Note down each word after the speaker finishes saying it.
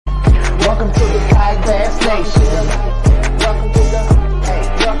Welcome to the Kayak Bass Nation. Welcome to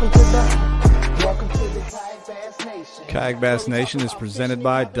the Kayak Bass Nation. Kayak Bass Nation is presented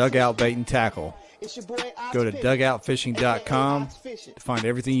by Dugout Bait and Tackle. Go to dugoutfishing.com to find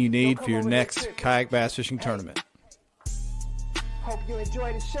everything you need for your next kayak bass fishing tournament. Hope you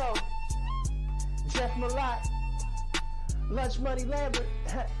enjoy the show. Jeff Malott, Lunch Money Lambert,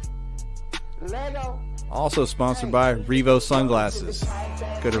 Lego. Also sponsored by Revo Sunglasses.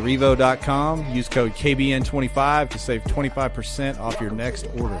 Go to revo.com, use code KBN25 to save 25% off your next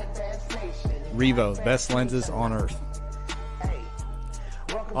order. Revo, best lenses on earth.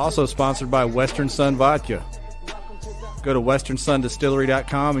 Also sponsored by Western Sun Vodka. Go to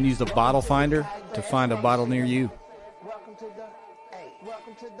westernsundistillery.com and use the bottle finder to find a bottle near you.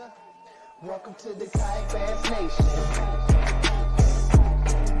 Welcome to the Kayak Bass Nation.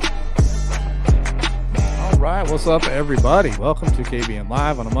 All right, what's up, everybody? Welcome to KBN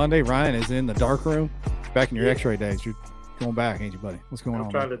Live on a Monday. Ryan is in the dark room. Back in your X-ray days. You're going back, ain't you, buddy? What's going on?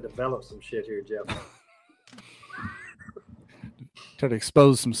 I'm trying to develop some shit here, Jeff. Try to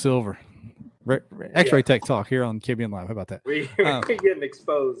expose some silver. X-ray tech talk here on KBN Live. How about that? We're getting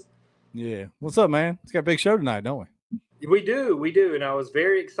exposed. Yeah. What's up, man? It's got a big show tonight, don't we? We do, and I was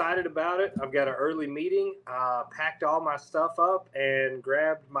very excited about it. I've got an early meeting, packed all my stuff up, and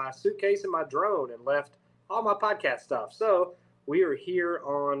grabbed my suitcase and my drone and left all my podcast stuff. So we are here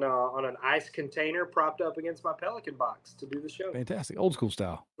on an ice container propped up against my Pelican box to do the show. Fantastic. Old school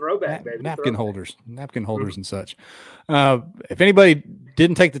style. Throwback, baby. Napkin holders and such. If anybody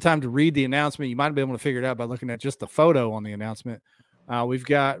didn't take the time to read the announcement, you might be able to figure it out by looking at just the photo on the announcement. We've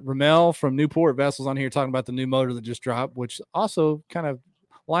got Ramel from Newport Vessels on here talking about the new motor that just dropped, which also kind of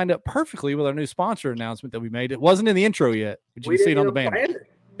lined up perfectly with our new sponsor announcement that we made. It wasn't in the intro yet, but you can see it on the banner.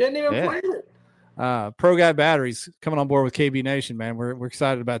 Didn't even plan it. Pro Guide Batteries coming on board with KB Nation, man. We're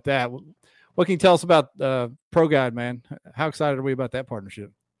excited about that. What can you tell us about Pro Guide, man? How excited are we about that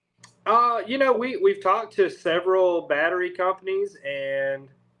partnership? We've talked to several battery companies, and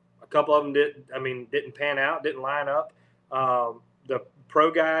a couple of them didn't pan out, didn't line up. The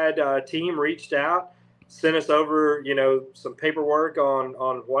Pro Guide team reached out, sent us over, some paperwork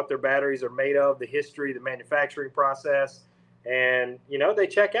on what their batteries are made of, the history, the manufacturing process. And, they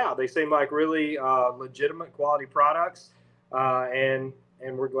check out. They seem like really legitimate quality products. And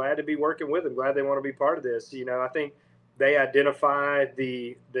we're glad to be working with them. Glad they want to be part of this. I think they identified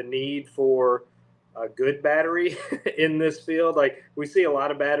the need for a good battery in this field. Like, we see a lot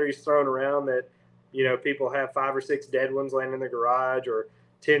of batteries thrown around that, people have 5 or 6 dead ones laying in the garage, or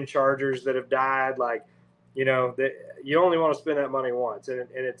 10 chargers that have died. Like, that you only want to spend that money once. And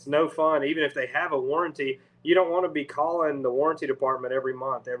it's no fun. Even if they have a warranty, you don't want to be calling the warranty department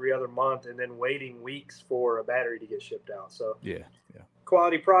every other month, and then waiting weeks for a battery to get shipped out. So yeah.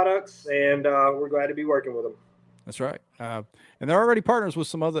 Quality products, and we're glad to be working with them. That's right. And they're already partners with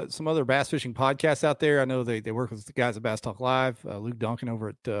some other bass fishing podcasts out there. I know they work with the guys at Bass Talk Live, Luke Duncan over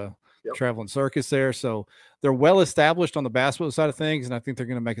at Travel and Circus there. So they're well established on the bass boat side of things, and I think they're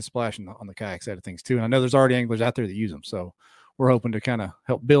going to make a splash on the kayak side of things too. And I know there's already anglers out there that use them. So we're hoping to kind of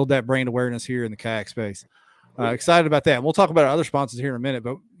help build that brand awareness here in the kayak space. Excited about that. We'll talk about our other sponsors here in a minute,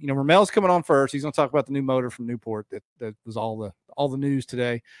 but Ramel's coming on first. He's going to talk about the new motor from Newport. That was all the news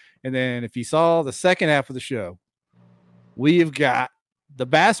today. And then if you saw the second half of the show, we have got the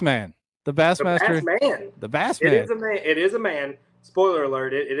Bassman, the Bassmaster, the Bassman. It is a man. Spoiler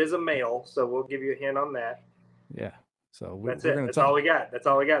alert! It is a male, so we'll give you a hint on that. Yeah. So that's it. That's all we got. That's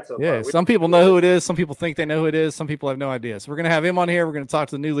all we got so far. Yeah. Some people know who it is. Some people think they know who it is. Some people have no idea. So we're going to have him on here. We're going to talk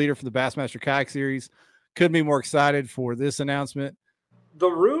to the new leader for the Bassmaster Kayak Series. Couldn't be more excited for this announcement. The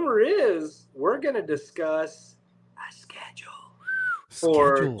rumor is we're going to discuss a schedule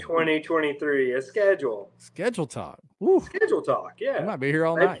for 2023. A schedule. Schedule talk. Woo. Schedule talk. Yeah. We might be here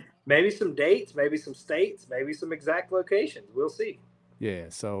all night. Maybe some dates, maybe some states, maybe some exact locations. We'll see. Yeah.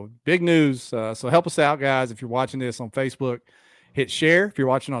 So big news. So help us out, guys. If you're watching this on Facebook, hit share. If you're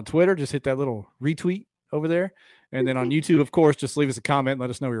watching on Twitter, just hit that little retweet over there. And then on YouTube, of course, just leave us a comment and let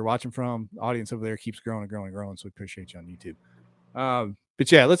us know where you're watching from. The audience over there keeps growing and growing and growing, so we appreciate you on YouTube.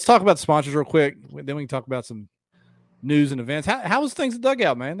 But yeah, let's talk about the sponsors real quick. Then we can talk about some news and events. How was things at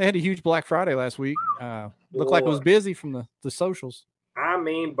Dugout, man? They had a huge Black Friday last week. Looked like it was busy from the socials. I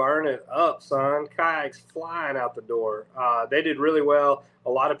mean, burn it up, son. Kayaks flying out the door. They did really well.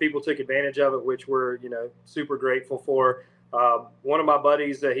 A lot of people took advantage of it, which we're, super grateful for. One of my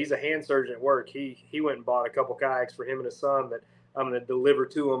buddies, he's a hand surgeon at work. He went and bought a couple kayaks for him and his son that I'm going to deliver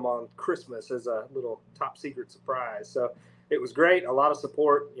to him on Christmas as a little top secret surprise. So it was great. A lot of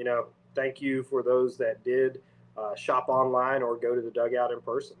support. Thank you for those that did shop online or go to the Dugout in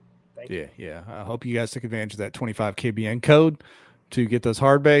person. Thank you. Yeah. I hope you guys took advantage of that 25 KBN code to get those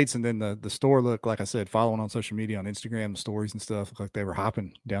hard baits. And then the store looked, like I said, following on social media, on Instagram, the stories and stuff, looked like they were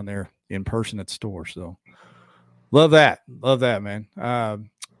hopping down there in person at the store. So love that, man.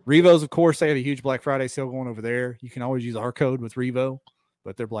 Revo's, of course, they had a huge Black Friday sale going over there. You can always use our code with Revo,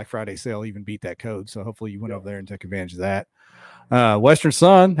 but their Black Friday sale even beat that code. So hopefully you went over there and took advantage of that. Western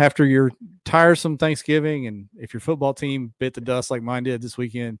Sun, after your tiresome Thanksgiving, and if your football team bit the dust like mine did this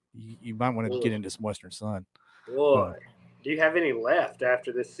weekend, you might want to get into some Western Sun. Boy, do you have any left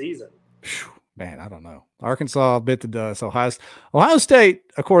after this season? Man, I don't know. Arkansas bit the dust. Ohio State,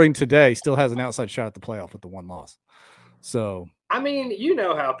 according to today, still has an outside shot at the playoff with the one loss. So, I mean, you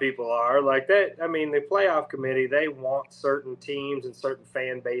know how people are like that. I mean, the playoff committee, they want certain teams and certain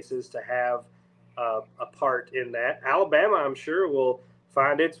fan bases to have a part in that. Alabama, I'm sure, will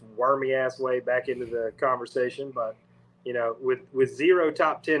find its wormy ass way back into the conversation. But, you know, with 0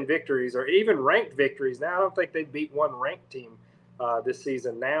 top 10 victories or even ranked victories, now I don't think they've beat one ranked team this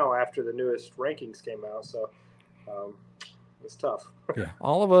season now after the newest rankings came out. So it's tough. Yeah,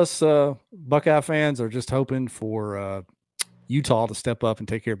 all of us Buckeye fans are just hoping for Utah to step up and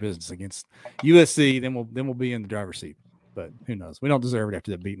take care of business against USC. Then we'll be in the driver's seat. But who knows? We don't deserve it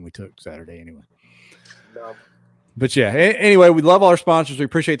after that beating we took Saturday anyway. No. But yeah, anyway, we love all our sponsors. We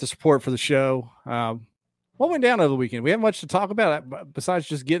appreciate the support for the show. What went down over the weekend? We have much to talk about besides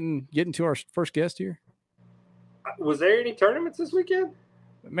just getting to our first guest here. Was there any tournaments this weekend?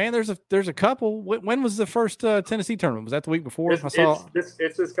 Man, there's a couple. When was the first Tennessee tournament? Was that the week before? It's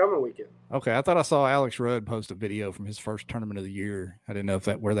this coming weekend. Okay, I thought I saw Alex Rudd post a video from his first tournament of the year. I didn't know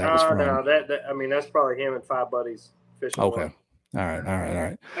where that was from. No, I mean that's probably him and 5 buddies fishing. Okay. All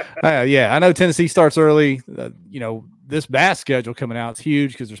right. Yeah, I know Tennessee starts early. This bass schedule coming out is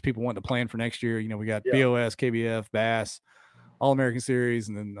huge because there's people wanting to plan for next year. We got BOS, KBF, Bass, All American Series,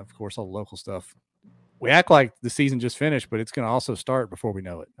 and then of course all the local stuff. We act like the season just finished, but it's going to also start before we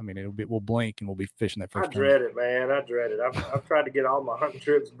know it. I mean, we'll blink and we'll be fishing that first. I dread it, man. I dread it. I've tried to get all my hunting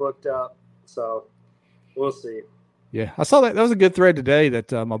trips booked up, so we'll see. Yeah, I saw that. That was a good thread today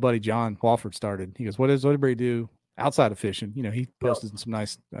that my buddy John Walford started. He goes, "What does everybody do outside of fishing?" He posted some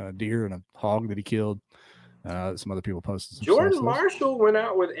nice deer and a hog that he killed. Some other people posted some Jordan stuff. Marshall went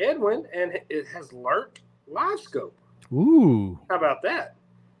out with Edwin and it has learned live scope. Ooh, how about that?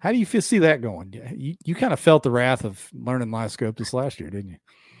 How do you see that going? You kind of felt the wrath of learning live scope this last year, didn't you?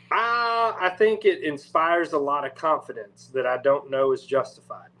 I think it inspires a lot of confidence that I don't know is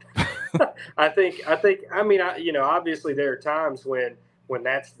justified. I mean, obviously there are times when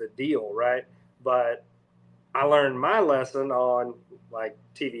that's the deal, right? But I learned my lesson on like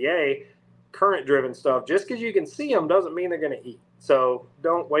TVA, current driven stuff. Just because you can see them doesn't mean they're going to eat. So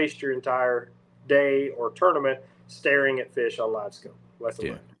don't waste your entire day or tournament staring at fish on live scope. Lesson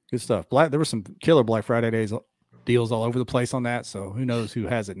learned. Good stuff. There were some killer Black Friday deals all over the place on that. So who knows who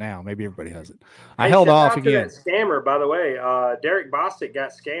has it now? Maybe everybody has it. I held off again. That scammer, by the way, Derek Bostic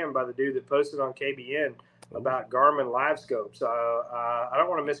got scammed by the dude that posted on KBN about Garmin live scopes. I don't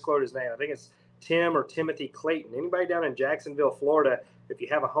want to misquote his name. I think it's Tim or Timothy Clayton. Anybody down in Jacksonville, Florida, if you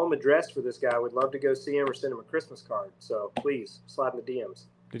have a home address for this guy, we'd love to go see him or send him a Christmas card. So please slide in the DMs.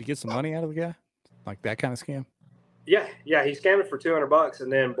 Did he get some money out of the guy? Like that kind of scam? Yeah, he scammed it for $200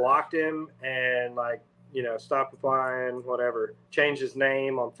 and then blocked him and stopped replying, whatever. Changed his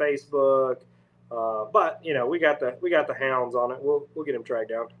name on Facebook, but we got the hounds on it. We'll get him tracked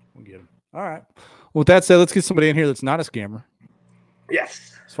down. We'll get him. All right. Well, with that said, let's get somebody in here that's not a scammer.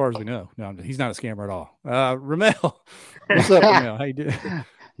 Yes. As far as we know, no, he's not a scammer at all. Ramel, what's up, Ramel? How you doing?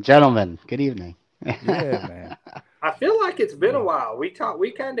 Gentlemen, good evening. Yeah, man. I feel like it's been a while. We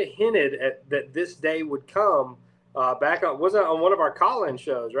kind of hinted at that this day would come. Back on, wasn't it on one of our call-in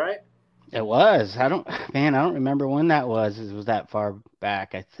shows, right? It was. I don't remember when that was. It was that far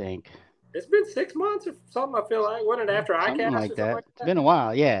back, I think. It's been 6 months or something. I feel like wasn't it after ICAST like that? It's been a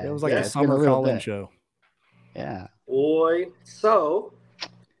while. Yeah, it was like a summer call-in show. Yeah. Boy, so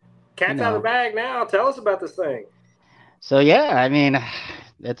cat's out of the bag now. Tell us about this thing. So yeah, I mean,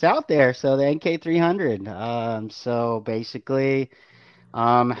 it's out there. So the NK300. So basically.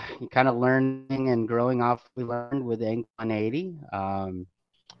 Kind of learning and growing off we learned with the 180.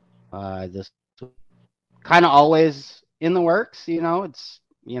 This kind of always in the works, it's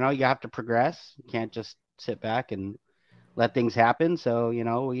you have to progress. You can't just sit back and let things happen. So,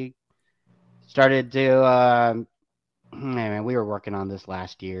 we started to we were working on this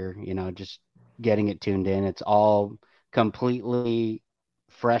last year, just getting it tuned in. It's all completely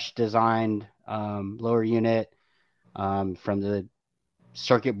fresh designed lower unit from the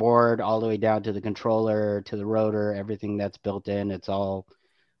circuit board all the way down to the controller, to the rotor, everything that's built in. It's all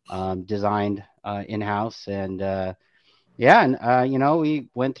designed in-house. And yeah, and we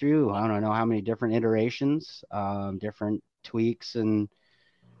went through, I don't know how many different iterations, different tweaks and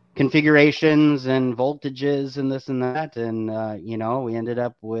configurations and voltages and this and that. And we ended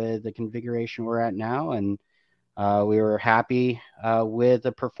up with the configuration we're at now, and we were happy with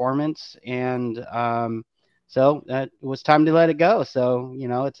the performance. And so it was time to let it go. So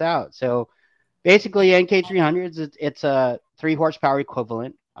it's out. So basically, NK300s, it's a 3 horsepower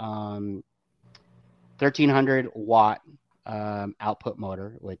equivalent, 1300 watt output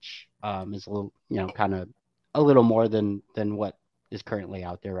motor, which is a little, kind of a little more than what is currently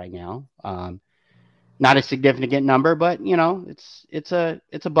out there right now. Not a significant number, but it's a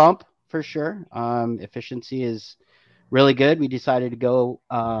bump for sure. Efficiency is really good. We decided to go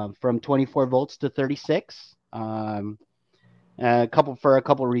from 24 volts to 36. For a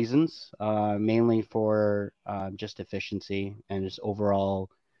couple reasons, mainly for just efficiency and just overall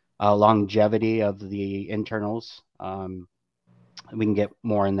longevity of the internals. We can get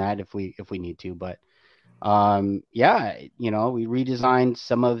more in that if we need to, but yeah, we redesigned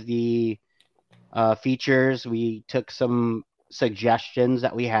some of the features. We took some suggestions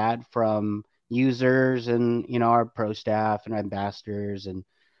that we had from users and our pro staff and ambassadors, and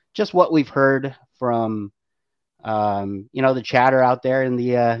just what we've heard from the chatter out there in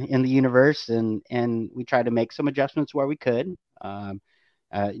the universe, and we tried to make some adjustments where we could.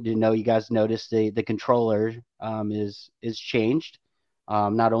 You guys noticed the controller is changed,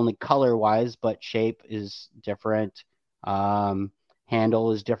 not only color wise, but shape is different.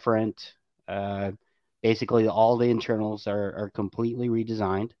 Handle is different. Basically, all the internals are completely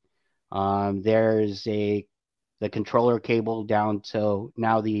redesigned. There's the controller cable down, so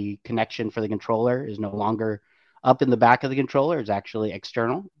now the connection for the controller is no longer up in the back of the controller. It's actually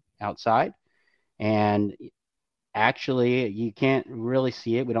external outside, and actually you can't really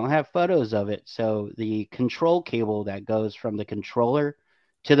see it. We don't have photos of it. So the control cable that goes from the controller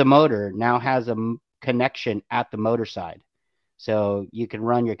to the motor now has a connection at the motor side. So you can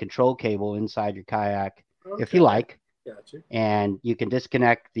run your control cable inside your kayak if you like. Gotcha. And you can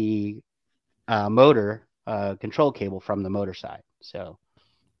disconnect the motor control cable from the motor side. So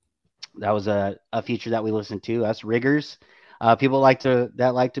that was a feature that we listened to. Us riggers, people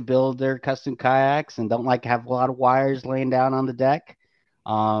that like to build their custom kayaks and don't like to have a lot of wires laying down on the deck.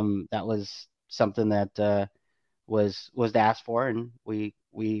 That was something that was asked for, and we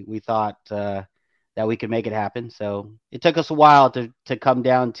thought that we could make it happen. So it took us a while to come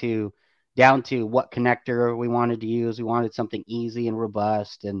down to what connector we wanted to use. We wanted something easy and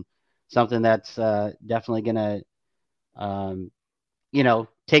robust, and something that's definitely gonna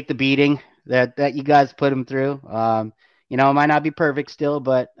take the beating that you guys put them through. It might not be perfect still,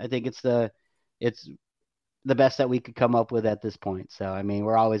 but I think it's the best that we could come up with at this point. So I mean,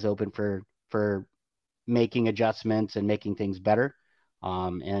 we're always open for making adjustments and making things better,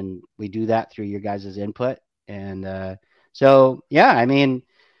 and we do that through your guys' input. And so yeah, I mean,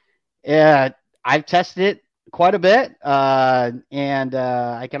 I've tested it quite a bit, and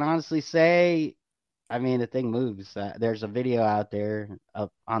I can honestly say, I mean, the thing moves. There's a video out there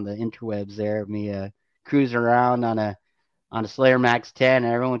up on the interwebs there of me cruising around on a Slayer Max 10,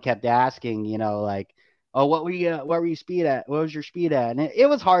 and everyone kept asking, like, oh, what were you speed at? What was your speed at? And it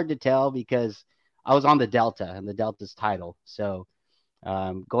was hard to tell because I was on the Delta, and the Delta's tidal. So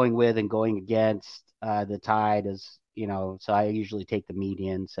going with and going against the tide is, so I usually take the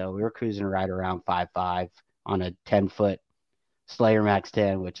median. So we were cruising right around 5.5 on a 10-foot Slayer Max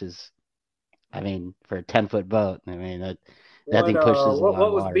 10, which is, I mean, for a 10-foot boat, I mean, that thing pushes a lot what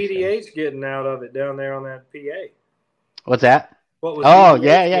of was water, BDH getting out of it down there on that PA? What's that? What was Oh, BDH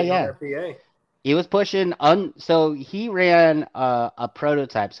yeah. getting on that PA? He was pushing so he ran a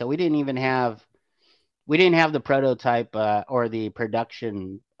prototype. So we didn't have the prototype or the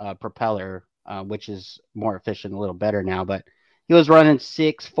production propeller, which is more efficient, a little better now. But he was running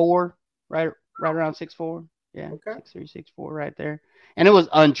 6.4, right around 6.4. Yeah, Okay. 6.3, 6.4 right there. And it was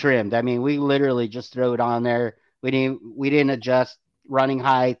untrimmed. I mean, we literally just threw it on there. We didn't adjust running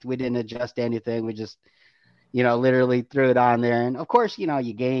height. We didn't adjust anything. We just, literally threw it on there. And of course, you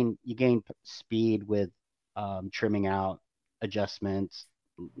gain speed with trimming out adjustments,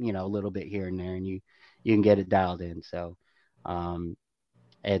 a little bit here and there, and you can get it dialed in. So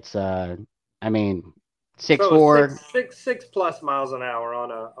it's I mean, 6.4, so 6 plus miles an hour on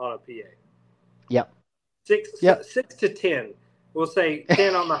a PA. Yep. 6 to 10. We'll say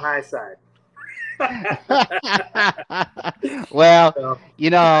 10 on the high side. Well, So,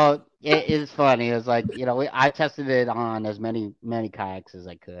 it is funny. It was like, I tested it on as many kayaks as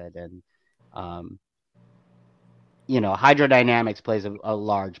I could, and hydrodynamics plays a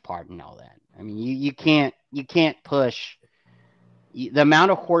large part in all that. I mean, you can't push the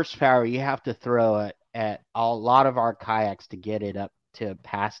amount of horsepower you have to throw at a lot of our kayaks to get it up to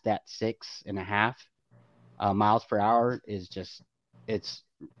past that 6.5 miles per hour is just, it's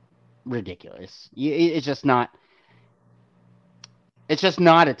ridiculous. It's just not. It's just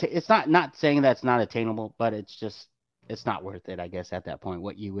not. It's not saying that's not attainable, but it's not worth it, I guess, at that point.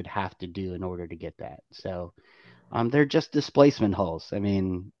 What you would have to do in order to get that. So, they're just displacement holes. I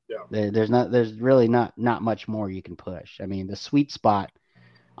mean, there's really not much more you can push. I mean, the sweet spot,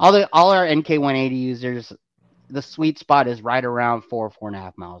 all our NK180 users, the sweet spot is right around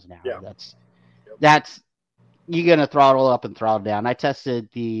 4.5 miles an hour. Yeah. That's you're gonna throttle up and throttle down. I tested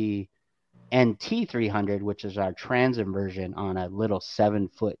the NT300, which is our transom version, on a little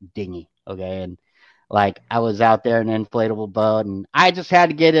 7-foot dinghy. Okay, and like I was out there in an inflatable boat, and I just had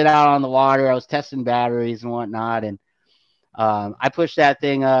to get it out on the water. I was testing batteries and whatnot, and I pushed that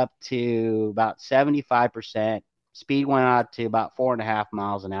thing up to about 75%. Speed went out to about 4.5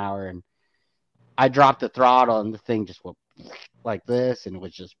 miles an hour, and I dropped the throttle, and the thing just went like this, and it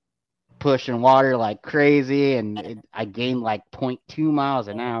was just pushing water like crazy, and I gained like 0.2 miles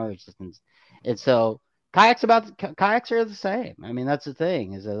an hour. It's so kayaks are the same. I mean, that's the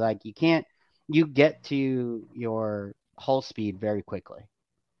thing, is that like you get to your hull speed very quickly,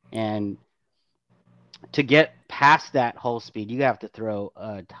 and to get past that hull speed, you have to throw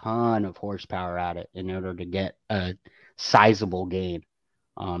a ton of horsepower at it in order to get a sizable gain.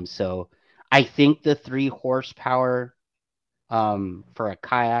 So I think the 3 horsepower for a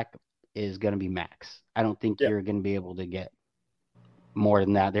kayak is going to be max. I don't think you're going to be able to get more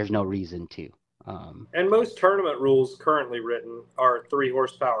than that. There's no reason to. And most tournament rules currently written are 3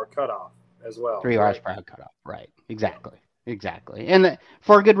 horsepower cutoff as well. 3 horsepower cutoff, right? Exactly. And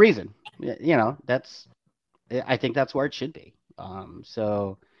for a good reason. I think that's where it should be.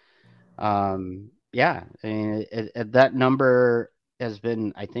 Yeah, I mean, that number has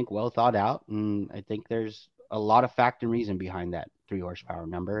been, I think, well thought out, and I think there's a lot of fact and reason behind that 3 horsepower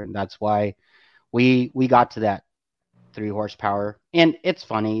number, and that's why we got to that 3 horsepower. And it's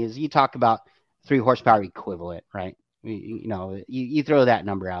funny, is you talk about 3 horsepower equivalent, right? You throw that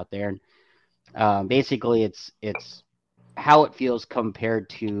number out there, and basically it's how it feels compared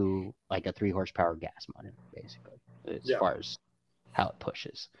to like a 3 horsepower gas motor, basically, as far as how it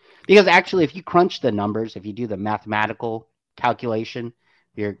pushes. Because actually, if you crunch the numbers, if you do the mathematical calculation,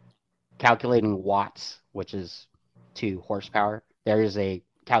 you're calculating watts, which is 2 horsepower. There is a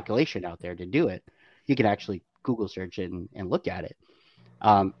calculation out there to do it. You can actually Google search it and look at it.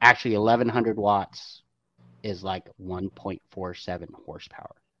 Actually, 1100 watts is like 1.47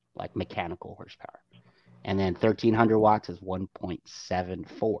 horsepower, like mechanical horsepower. And then 1300 watts is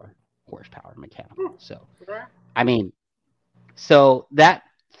 1.74 horsepower mechanical. So, I mean, so that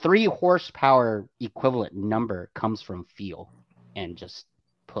 3 horsepower equivalent number comes from feel and just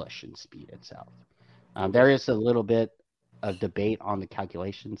push and speed itself. There is a little bit of debate on the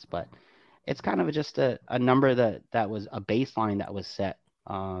calculations, but it's kind of just a number that was a baseline that was set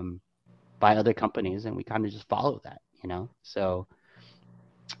by other companies, and we kind of just follow that, So,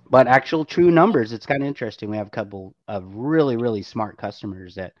 but actual true numbers, it's kind of interesting. We have a couple of really, really smart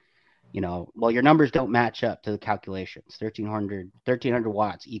customers that, well, your numbers don't match up to the calculations. 1300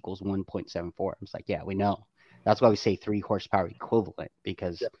 watts equals 1.74. It's like, yeah, we know. That's why we say 3 horsepower equivalent,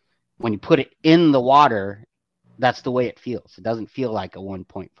 because when you put it in the water, that's the way it feels. It doesn't feel like a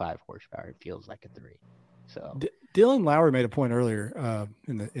 1.5 horsepower. It feels like a 3. So Dylan Lowry made a point earlier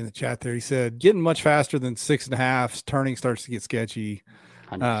in the chat there. He said getting much faster than 6.5, turning starts to get sketchy.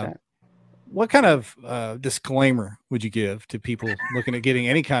 100%. What kind of disclaimer would you give to people looking at getting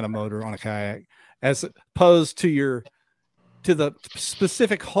any kind of motor on a kayak, as opposed to the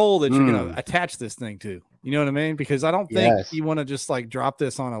specific hole that you're going to attach this thing to? You know what I mean? Because I don't think you want to just like drop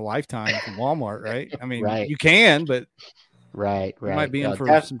this on a Lifetime from Walmart, right? I mean, you can, but right, you might be in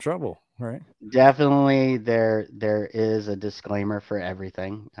for some trouble, right? Definitely, there is a disclaimer for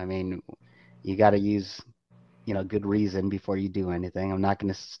everything. I mean, you got to use good reason before you do anything. I'm not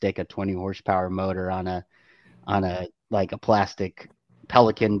going to stick a 20 horsepower motor on a like a plastic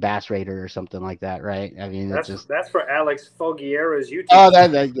Pelican Bass Raider or something like that, right? I mean, that's for Alex Fogiera's YouTube. Oh,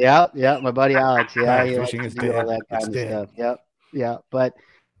 yeah, my buddy Alex. Yeah, he fishing is do all that kind of dead. stuff. Yep. But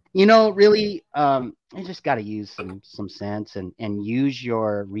really, you just got to use some sense and use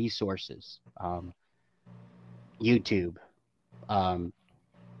your resources. YouTube,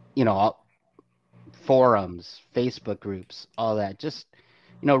 forums, Facebook groups, all that. Just,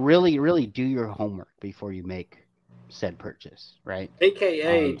 really, really do your homework before you make said purchase, right?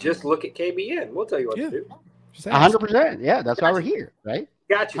 AKA just look at KBN. We'll tell you what to do. Just ask. 100%. Yeah, that's why we're here, right?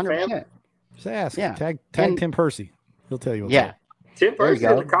 Got you, fam. 100%. Just ask. Yeah. Tag And- Tim Percy. He'll tell you what's Yeah. up. Tim There you Percy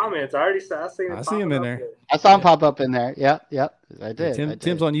in the go. comments. I see him. I see him popping in up there. I saw him pop up in there. Yep. I did. I did.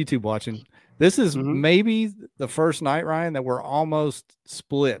 Tim's on YouTube watching. This is Mhm. maybe the first night, Ryan, that we're almost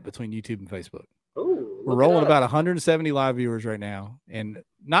split between YouTube and Facebook. Ooh, We're look rolling it up. about 170 live viewers right now, and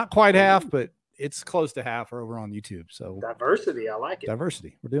not quite half, but it's close to half are over on YouTube. So diversity. I like it.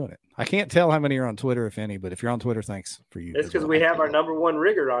 diversity, we're doing it. I can't tell how many are on Twitter, if any, but if you're on Twitter, thanks for you. It's as because well. we have our number one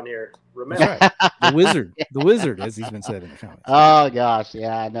rigger on here. Remember, That's right. The wizard, as he's been said in the comments. Oh gosh,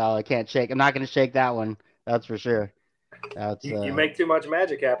 yeah, no, I can't shake. I'm not going to shake that one. That's for sure. That's you make too much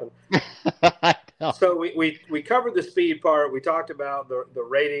magic happen. I know. So we covered the speed part. We talked about the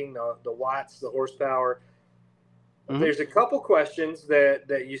rating, the watts, the horsepower. Mhm. There's a couple questions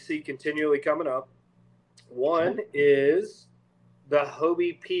that you see continually coming up. One is the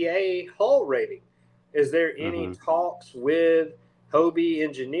Hobie PA hull rating. Is there any talks with Hobie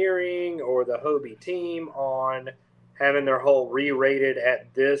Engineering or the Hobie team on having their hull re-rated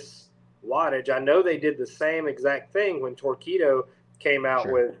at this wattage? I know they did the same exact thing when Torqeedo came out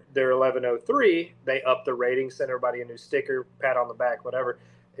Sure. with their 1103. They upped the rating, sent everybody a new sticker, pat on the back, whatever.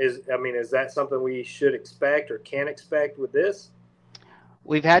 Is that something we should expect or can expect with this?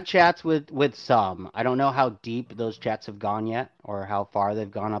 We've had chats with some. I don't know how deep those chats have gone yet, or how far they've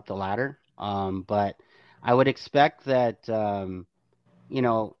gone up the ladder. But I would expect that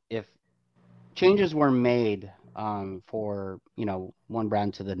if changes were made for one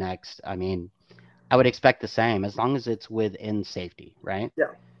brand to the next, I mean, I would expect the same as long as it's within safety, right?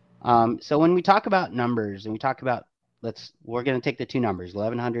 Yeah. So when we talk about numbers and we talk about we're going to take the two numbers,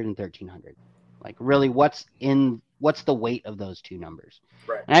 1100 and 1300. Like really, what's the weight of those two numbers?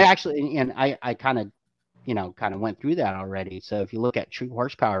 Right. And I kind of went through that already. So if you look at true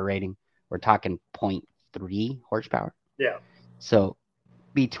horsepower rating, we're talking 0.3 horsepower. Yeah. So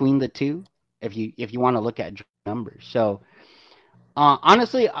between the two, if you want to look at numbers. So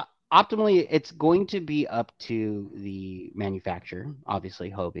honestly, optimally, it's going to be up to the manufacturer,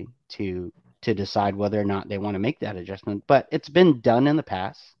 obviously Hobie, to decide whether or not they want to make that adjustment. But it's been done in the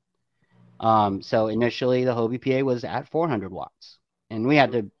past. So initially, the Hobie PA was at 400 watts, and we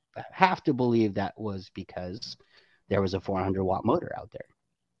have to believe that was because there was a 400 watt motor out there,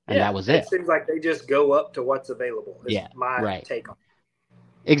 and that was it. It seems like they just go up to what's available. Is Yeah, my right. take on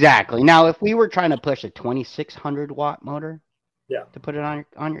it. Exactly. Now, if we were trying to push a 2600 watt motor, to put it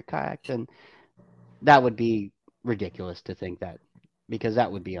on your kayak, then that would be ridiculous to think that, because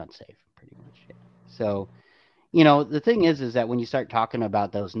that would be unsafe, pretty much. Yeah. So, the thing is that when you start talking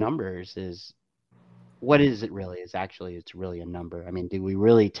about those numbers, is what is it really? It's really a number. I mean, do we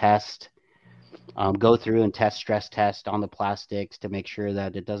really go through and stress test on the plastics to make sure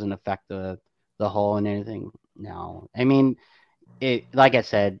that it doesn't affect the hull and anything? No. I mean, like I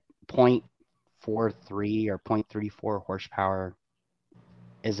said, 0.43 or 0.34 horsepower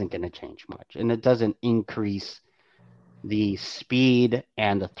isn't going to change much, and it doesn't increase the speed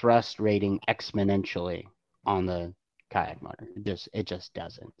and the thrust rating exponentially on the kayak motor. It just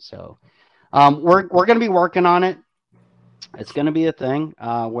doesn't. So we're going to be working on it. It's going to be a thing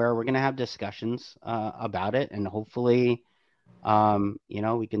where we're going to have discussions about it, and hopefully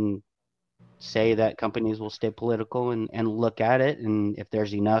we can say that companies will stay political and look at it, and if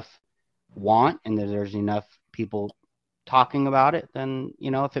there's enough want and there's enough people talking about it, then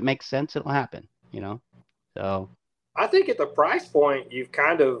if it makes sense, it'll happen. So I think at the price point, you've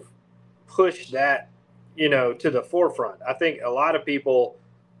kind of pushed that, to the forefront. I think a lot of people,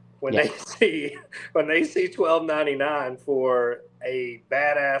 when they see $12.99 for a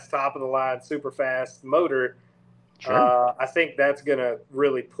badass top of the line super fast motor, sure. I think that's going to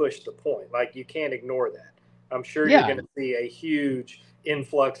really push the point. Like, you can't ignore that. I'm sure you're going to see a huge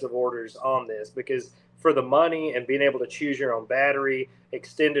influx of orders on this, because for the money and being able to choose your own battery,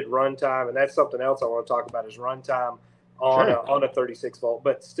 extended runtime, and that's something else I want to talk about, is runtime on a 36 volt.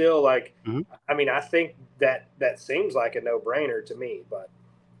 But still, like, I mean, I think that seems like a no-brainer to me. But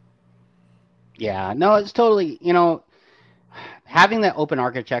yeah, no, it's totally, having that open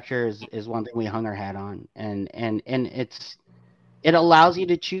architecture is one thing we hung our hat on, and it allows you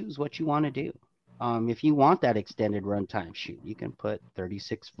to choose what you want to do. If you want that extended runtime, shoot, you can put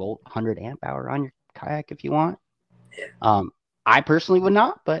 36 volt 100 amp hour on your kayak if you want. I personally would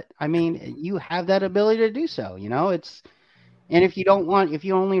not, but I mean, you have that ability to do so. And if you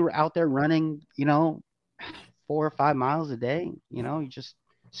only out there running 4 or 5 miles a day, you just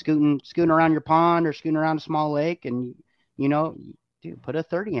scooting around your pond or scooting around a small lake, and dude, put a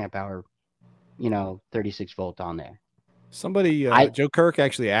 30 amp hour 36 volt on there. Somebody, Joe Kirk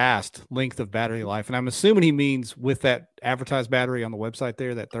actually asked length of battery life, and I'm assuming he means with that advertised battery on the website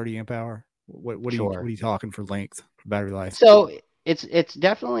there, that 30 amp hour. What are you talking for length battery life? So it's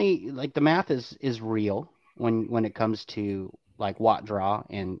definitely like the math is real when it comes to like watt draw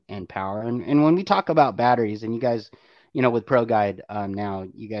and power. And when we talk about batteries, and you guys, with ProGuide now,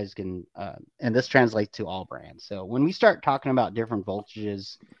 you guys can and this translates to all brands. So when we start talking about different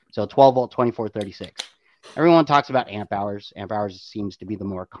voltages, so 12 volt, 24, 36. Everyone talks about amp hours. Amp hours seems to be the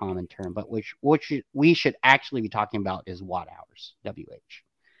more common term, but which we should actually be talking about is watt hours, WH,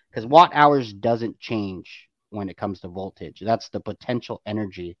 because watt hours doesn't change when it comes to voltage. That's the potential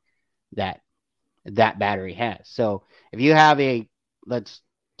energy that battery has. So if you have let's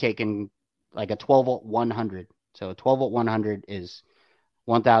take in like a 12 volt 100. So a 12 volt 100 is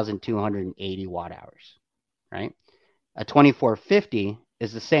 1,280 watt hours, right? A 2450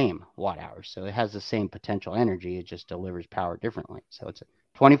 is the same watt hours. So it has the same potential energy. It just delivers power differently. So it's a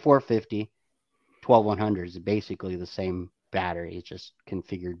 2450, 12100 is basically the same battery. It's just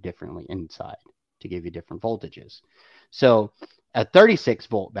configured differently inside to give you different voltages. So a 36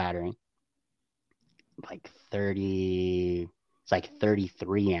 volt battery, it's like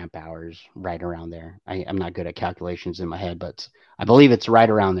 33 amp hours, right around there. I'm not good at calculations in my head, but I believe it's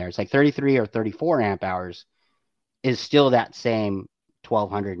right around there. It's like 33 or 34 amp hours is still that same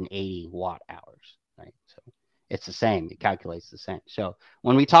 1280 watt hours, right? So it's the same. It calculates the same. So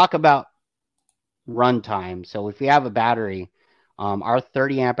when we talk about runtime, so if we have a battery, our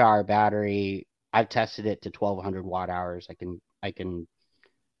 30 amp hour battery, I've tested it to 1200 watt hours. I can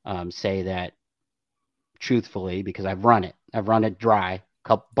say that truthfully because I've run it dry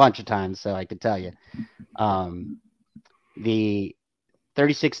a bunch of times, so I could tell you. The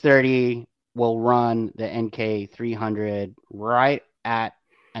 3630 will run the NK300 right at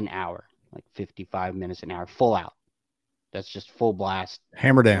an hour, like 55 minutes an hour, full out. That's just full blast.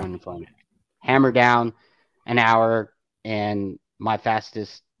 Hammer down. Hammer down an hour. And my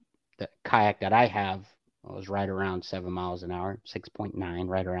fastest kayak that I have was right around 7 miles an hour, 6.9,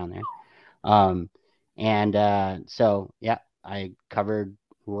 right around there. So, yeah, I covered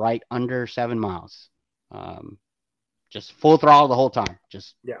right under 7 miles. Just full throttle the whole time,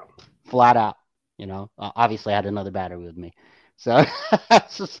 just flat out, obviously I had another battery with me. So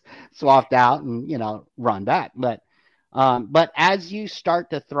just swapped out and, run back. But as you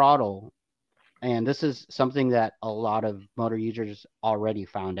start to throttle, and this is something that a lot of motor users already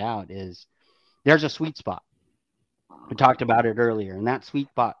found out, is there's a sweet spot. We talked about it earlier, and that sweet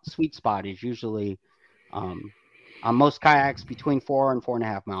spot is usually on most kayaks between 4 and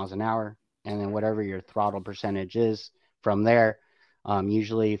 4.5 miles an hour, and then whatever your throttle percentage is from there.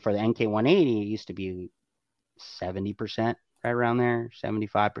 Usually for the NK180, it used to be 70%, right around there,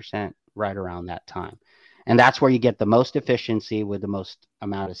 75%, right around that time. And that's where you get the most efficiency with the most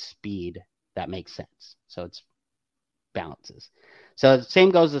amount of speed that makes sense. So it's balances. So the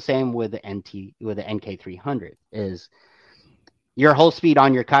same goes the same with the NK300 is your whole speed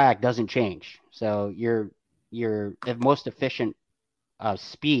on your kayak doesn't change. So your most efficient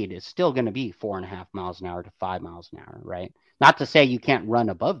speed is still going to be 4.5 miles an hour to 5 miles an hour, right? Not to say you can't run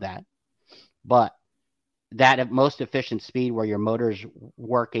above that, but that most efficient speed where your motor's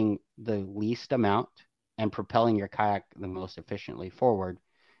working the least amount and propelling your kayak the most efficiently forward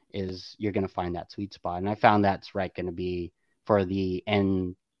is you're going to find that sweet spot. And I found that's right going to be for the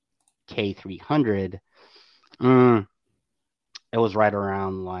NK300. It was right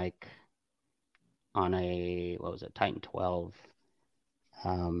around like on a, Titan 12.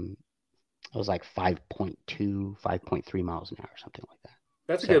 It was like 5.2, 5.3 miles an hour, something like that.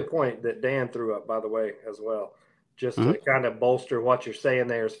 That's a good point that Dan threw up, by the way, as well. Just to kind of bolster what you're saying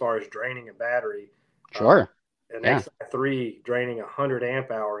there as far as draining a battery. Sure. An XI3 draining 100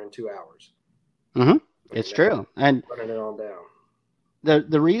 amp hour in 2 hours. It's true. And running it on down.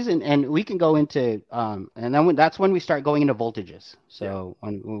 The reason, and we can go into, and then that's when we start going into voltages. So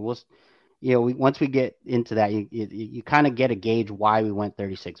when we'll, once we get into that, you kind of get a gauge why we went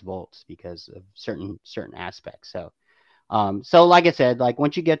 36 volts because of certain aspects. So like I said, like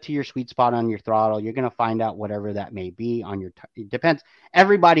once you get to your sweet spot on your throttle, you're going to find out whatever that may be on your, it depends.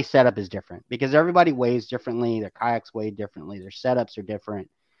 Everybody's setup is different because everybody weighs differently. Their kayaks weigh differently. Their setups are different.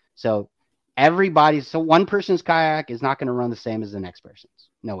 So one person's kayak is not going to run the same as the next person's.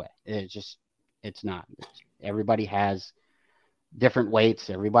 No way. It's not. Everybody has different weights.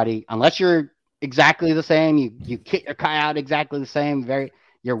 Unless you're exactly the same, you kit your kayak out exactly the same.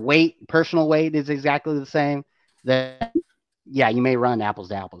 Your personal weight is exactly the same. Then you may run apples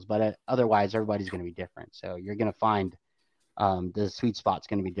to apples, but otherwise everybody's going to be different. So you're going to find the sweet spot's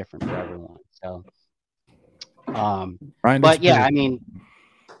going to be different for everyone. So Ryan But yeah, disappeared. I mean,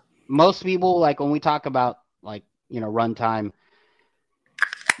 most people, like when we talk about like, runtime,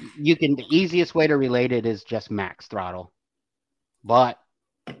 the easiest way to relate it is just max throttle. But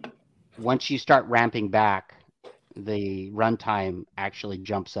once you start ramping back, the runtime actually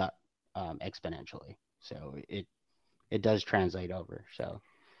jumps up exponentially. So it does translate over. So,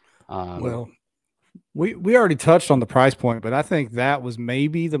 Well, we already touched on the price point, but I think that was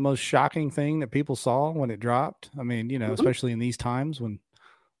maybe the most shocking thing that people saw when it dropped. I mean, especially in these times when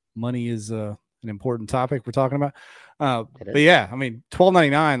money is an important topic we're talking about. But yeah, I mean,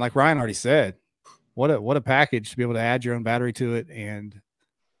 $12.99, like Ryan already said, what a package to be able to add your own battery to it. And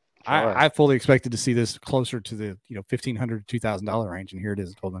Sure. I fully expected to see this closer to the $1,500 to $2,000 range, and here it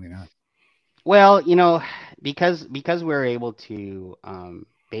is at $12.99. Well, because we're able to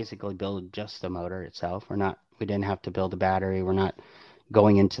basically build just the motor itself. We didn't have to build a battery. We're not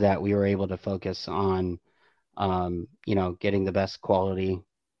going into that. We were able to focus on getting the best quality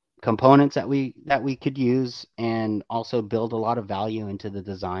components that we could use, and also build a lot of value into the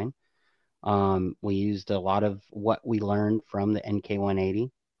design. We used a lot of what we learned from the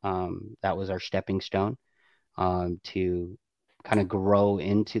NK180. That was our stepping stone to kind of grow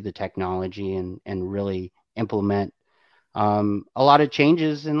into the technology and really implement a lot of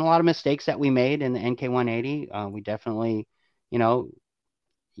changes and a lot of mistakes that we made in the NK180. We definitely, you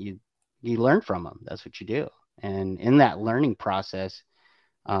learn from them. That's what you do. And in that learning process,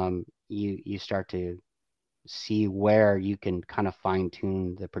 you start to see where you can kind of fine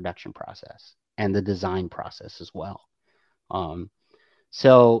tune the production process and the design process as well.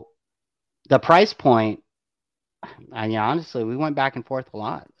 So the price point, honestly, we went back and forth a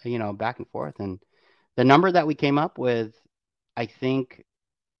lot, and the number that we came up with, I think,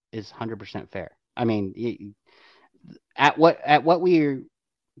 is 100% fair. I mean, at what we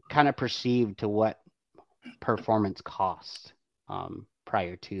kind of perceived to what performance cost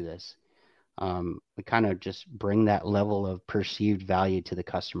prior to this, we kind of just bring that level of perceived value to the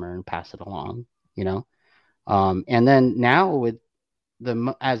customer and pass it along, and then now with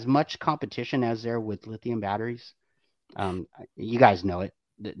as much competition as there with lithium batteries, you guys know it.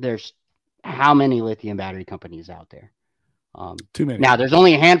 There's how many lithium battery companies out there? Too many. Now there's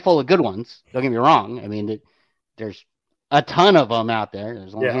only a handful of good ones. Don't get me wrong. I mean, there's a ton of them out there.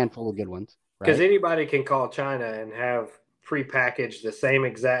 There's only a handful of good ones. Because anybody can call China and have prepackaged the same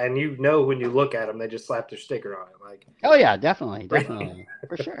exact, and when you look at them, they just slap their sticker on it. Like, oh yeah, definitely,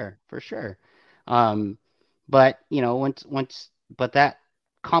 for sure. But but that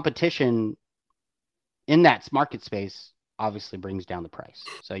competition in that market space obviously brings down the price.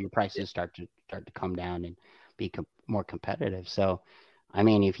 So your prices start to come down and be more competitive. So, I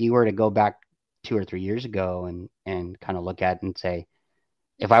mean, if you were to go back 2 or 3 years ago and kind of look at it and say,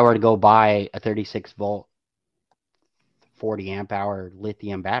 if I were to go buy a 36 volt, 40 amp hour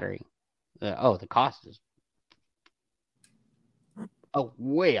lithium battery, the cost is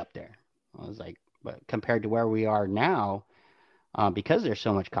way up there. I was like, but compared to where we are now, because there's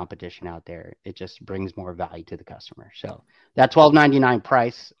so much competition out there, it just brings more value to the customer. So that $12.99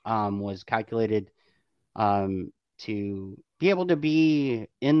 price was calculated to be able to be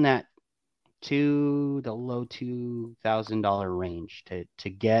in that to the low $2,000 range to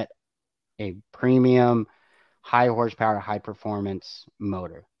get a premium, high horsepower, high performance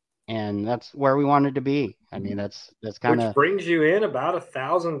motor. And that's where we wanted to be. I mean, that's kind of, which brings you in about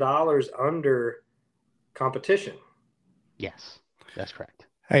 $1,000 under competition. Yes, that's correct.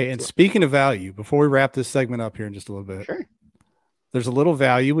 Hey, and speaking of value, before we wrap this segment up here in just a little bit, sure, there's a little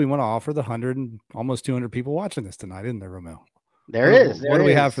value we want to offer the 100 and almost 200 people watching this tonight, isn't there, Romel? What do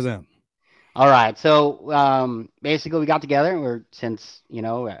we have for them? All right. So basically we got together and since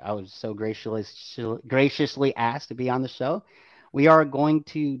I was so graciously asked to be on the show, we are going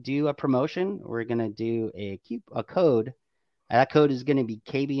to do a promotion. We're going to do a code. That code is going to be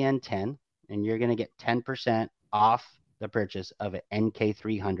KBN10, and you're going to get 10% off the purchase of an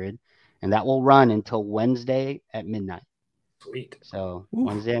NK300, and that will run until Wednesday at midnight. Sweet. So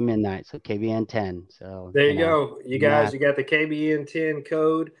Wednesday at midnight. So KBN10. So there you go. You guys, you got the KBN10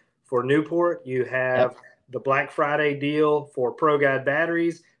 code for Newport. You have the Black Friday deal for ProGuide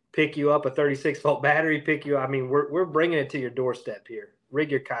batteries. Pick you up a 36 volt battery. I mean, we're bringing it to your doorstep here. Rig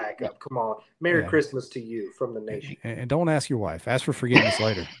your kayak up. Come on. Merry Christmas to you from the nation. And don't ask your wife. Ask for forgiveness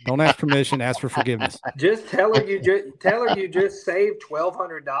later. Don't ask permission. Ask for forgiveness. Just tell her you just saved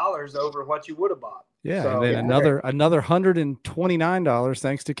 $1,200 over what you would have bought. Yeah, so, and then another $129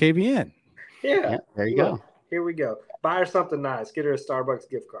 thanks to KBN. Yeah, there you go. Here we go. Buy her something nice. Get her a Starbucks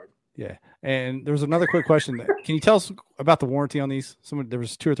gift card. Yeah, and there's another quick question. Can you tell us about the warranty on these? There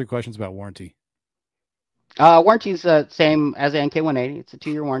was 2 or 3 questions about warranty. Warranty's same as the NK180. It's a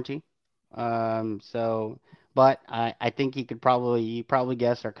 2-year warranty. But I think you probably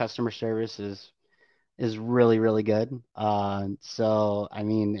guess our customer service is really, really good. So I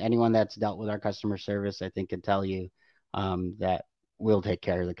mean, anyone that's dealt with our customer service, I think, can tell you that we'll take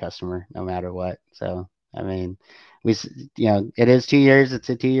care of the customer no matter what. So I mean, it is 2 years. It's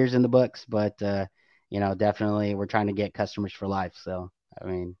 2 years in the books, but definitely we're trying to get customers for life. So I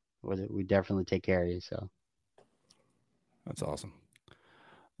mean, we definitely take care of you. So. That's awesome.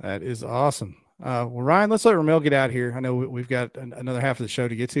 That is awesome. Well, Ryan, let's let Ramel get out here. I know we've got another half of the show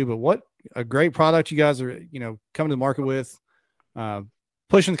to get to, but what a great product you guys are, coming to the market with,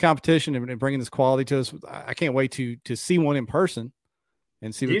 pushing the competition and bringing this quality to us. I can't wait to see one in person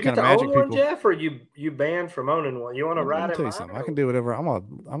and see what kind of magic one, people. Jeff, or you banned from owning one? You want to ride it? I can do whatever. I'm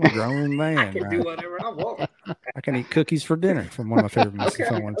a grown man. I can do whatever I want. I can eat cookies for dinner from one of my favorite meats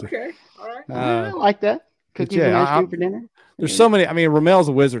if I want to. Okay, all right. I like that. Cookies and ice cream for dinner. There's so many. I mean, Ramel's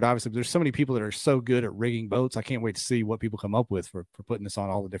a wizard, obviously, but there's so many people that are so good at rigging boats. I can't wait to see what people come up with for putting this on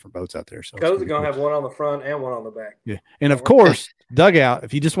all the different boats out there. So Co's going to have one on the front and one on the back. Yeah. And of course, dugout,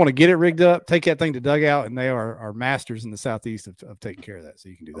 if you just want to get it rigged up, take that thing to dugout, and they are masters in the Southeast of taking care of that. So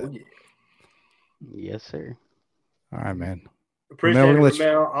you can do that. Oh, yeah. Yes, sir. All right, man. Appreciate it,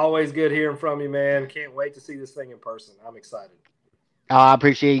 Ramel. Always good hearing from you, man. Can't wait to see this thing in person. I'm excited. I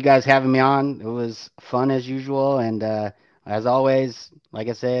appreciate you guys having me on. It was fun as usual. And as always, like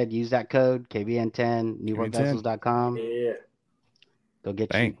I said, use that code KBN10, newportvessels.com. Yeah.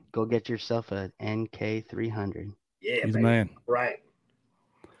 Go get yourself a NK300. Yeah, he's a man. Right.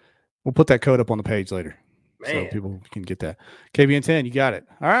 We'll put that code up on the page later. Man. So people can get that. KBN10, you got it.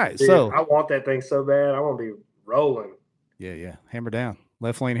 All right. Dude, so I want that thing so bad. I want to be rolling. Yeah. Hammer down.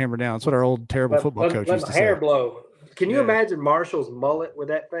 Left lane, hammer down. That's what our old terrible football coach used to say. Hair blow. Can you imagine Marshall's mullet with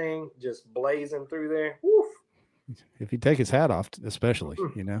that thing just blazing through there? Woof. If he take his hat off, especially,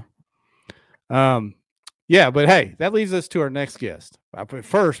 Yeah, but hey, that leads us to our next guest. But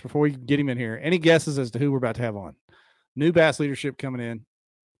first, before we get him in here, any guesses as to who we're about to have on? New Bass leadership coming in.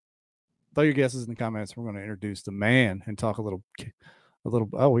 Throw your guesses in the comments. We're going to introduce the man and talk a little.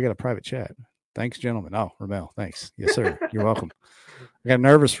 Oh, we got a private chat. Thanks, gentlemen. Oh, Ramel, thanks. Yes, sir. You're welcome. I got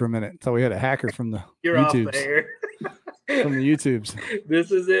nervous for a minute. Thought we had a hacker from the YouTubes. Off there. From the YouTubes.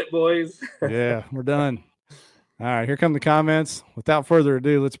 This is it, boys. Yeah, we're done. All right, here come the comments. Without further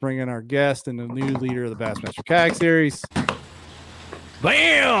ado, let's bring in our guest and the new leader of the Bassmaster Kayak Series.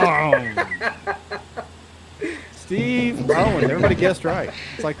 Bam! Steve Owen. Everybody guessed right.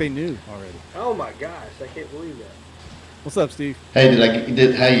 It's like they knew already. Oh my gosh, I can't believe that. What's up, Steve? Hey,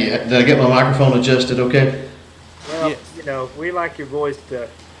 did I get my microphone adjusted? Okay. Well, yes. We like your voice to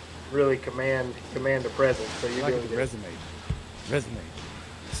really command the presence. So you're like doing it to good. resonate.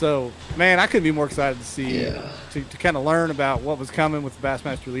 So, man, I couldn't be more excited to see to kind of learn about what was coming with the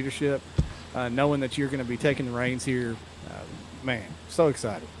Bassmaster leadership, knowing that you're going to be taking the reins here. Man, so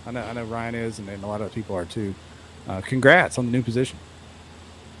excited. I know Ryan is, and a lot of people are too. Congrats on the new position.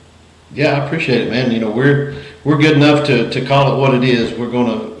 Yeah, I appreciate it, man. We're good enough to call it what it is. We're going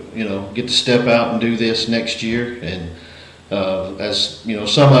to, get to step out and do this next year. And as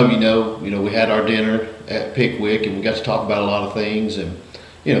some of we had our dinner at Pickwick, and we got to talk about a lot of things, and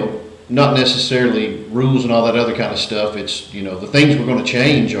not necessarily rules and all that other kind of stuff. It's the things we're going to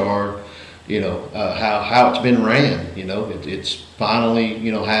change are how it's been ran. It's finally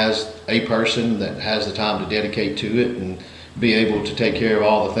has a person that has the time to dedicate to it and be able to take care of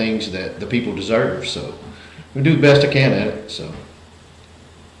all the things that the people deserve. So we do the best I can at it. So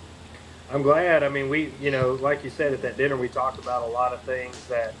I'm glad. I mean, we, like you said at that dinner, we talked about a lot of things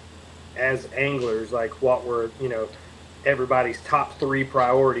that as anglers, like what were, everybody's top 3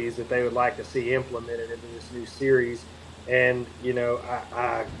 priorities that they would like to see implemented into this new series. And,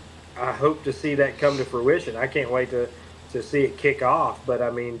 I hope to see that come to fruition. I can't wait to see it kick off. But,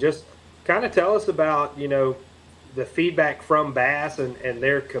 I mean, just kind of tell us about, the feedback from Bass and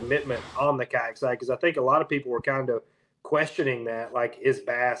their commitment on the kayak side. Because I think a lot of people were kind of questioning that, like, is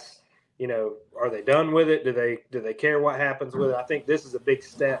Bass, are they done with it? Do they care what happens with it? I think this is a big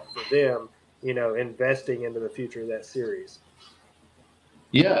step for them, investing into the future of that series.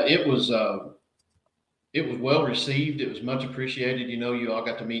 Yeah, it was well received. It was much appreciated. You all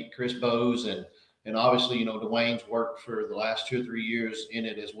got to meet Chris Bowes and obviously, Dwayne's worked for the last 2 or 3 years in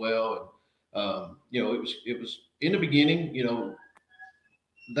it as well. And, it was in the beginning,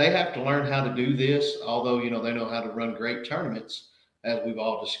 they have to learn how to do this, although, they know how to run great tournaments, as we've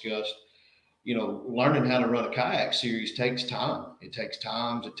all discussed. Learning how to run a kayak series takes time. It takes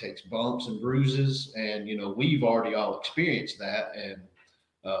times, it takes bumps and bruises. And, we've already all experienced that. And,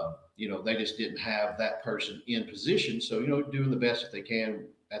 They just didn't have that person in position. So, doing the best that they can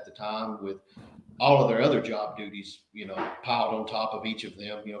at the time with all of their other job duties, piled on top of each of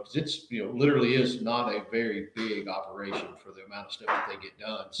them, because it's, literally is not a very big operation for the amount of stuff that they get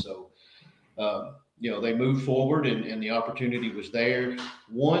done. So, they moved forward and the opportunity was there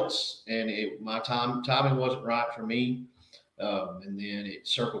once, and my timing wasn't right for me. And then it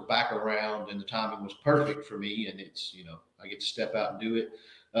circled back around and the timing was perfect for me. And it's, I get to step out and do it.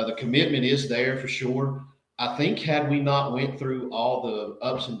 The commitment is there for sure. I think had we not went through all the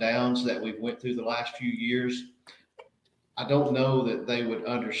ups and downs that we've went through the last few years, I don't know that they would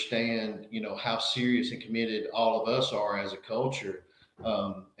understand, how serious and committed all of us are as a culture.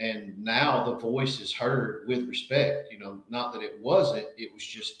 And now the voice is heard with respect, not that it wasn't, it was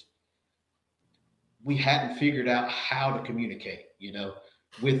just, we hadn't figured out how to communicate,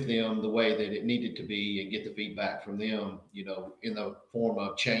 with them the way that it needed to be and get the feedback from them, in the form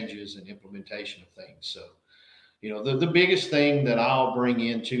of changes and implementation of things. So, the biggest thing that I'll bring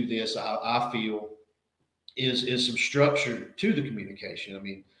into this, I feel, is some structure to the communication. I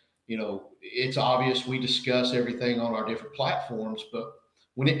mean, it's obvious we discuss everything on our different platforms, but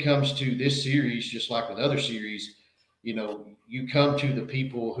when it comes to this series, just like with other series, you come to the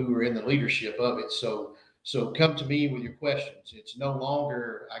people who are in the leadership of it. So come to me with your questions. It's no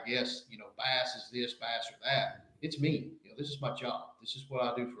longer, I guess, Bass is this, Bass or that. It's me. This is my job. This is what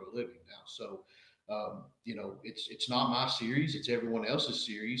I do for a living now. So, it's not my series. It's everyone else's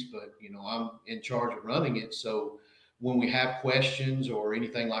series, but, I'm in charge of running it. So when we have questions or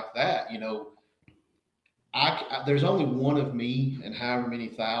anything like that, there's only one of me and however many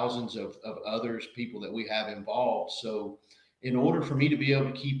thousands of others, people that we have involved. So in order for me to be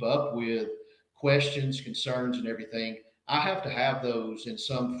able to keep up with questions, concerns, and everything, I have to have those in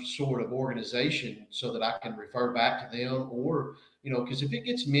some sort of organization so that I can refer back to them, or, because if it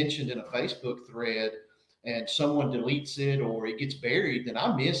gets mentioned in a Facebook thread and someone deletes it or it gets buried, then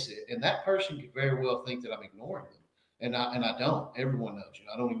I miss it. And that person could very well think that I'm ignoring them. And I don't. Everyone knows,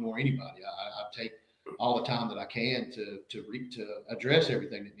 I don't ignore anybody. I take all the time that I can to address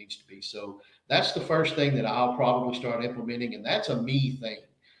everything that needs to be. So that's the first thing that I'll probably start implementing. And that's a me thing.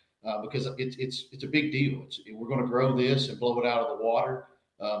 Because it's a big deal. We're going to grow this and blow it out of the water.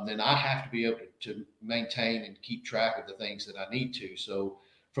 Then I have to be able to maintain and keep track of the things that I need to. So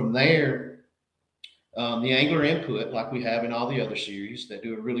from there, the angler input, like we have in all the other series, that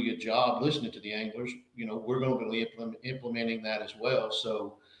do a really good job listening to the anglers. We're going to be implementing that as well.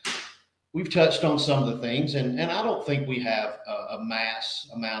 So we've touched on some of the things, and I don't think we have a mass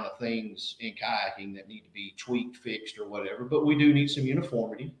amount of things in kayaking that need to be tweaked, fixed, or whatever, but we do need some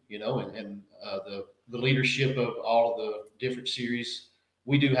uniformity, and the leadership of all of the different series,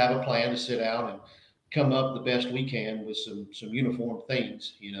 we do have a plan to sit down and come up the best we can with some uniform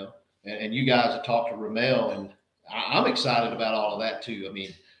things, and you guys have talked to Ramel, and I'm excited about all of that too. I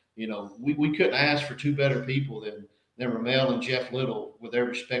mean, we couldn't ask for two better people than Ramel and Jeff Little with their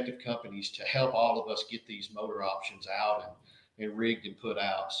respective companies to help all of us get these motor options out and rigged and put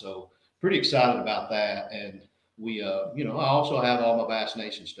out. So pretty excited about that. And we, I also have all my Bass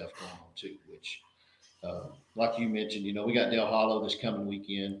Nation stuff going on too, which, like you mentioned, we got Del Hollow this coming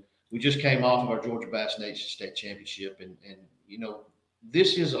weekend. We just came off of our Georgia Bass Nation State Championship, and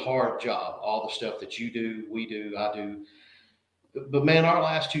this is a hard job. All the stuff that you do, we do, I do. But man, our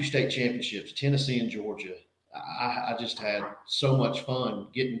last two state championships, Tennessee and Georgia, I just had so much fun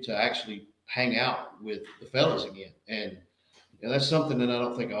getting to actually hang out with the fellas again. And that's something that I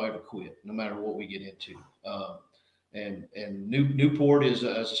don't think I'll ever quit, no matter what we get into. And Newport is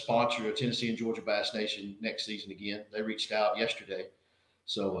a sponsor of Tennessee and Georgia Bass Nation next season again. They reached out yesterday.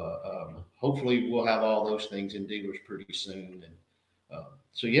 So hopefully we'll have all those things in dealers pretty soon. And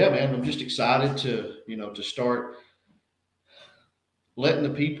so, yeah, man, I'm just excited to start letting the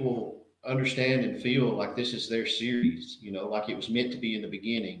people understand and feel like this is their series, like it was meant to be in the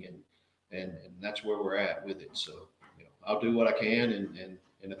beginning, and that's where we're at with it. So, I'll do what I can, and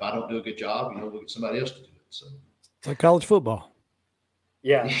if I don't do a good job, we'll get somebody else to do it. So it's like college football.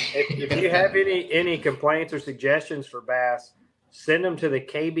 Yeah. If you have any complaints or suggestions for Bass, send them to the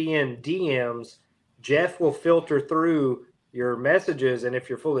KBN DMs. Jeff will filter through your messages, and if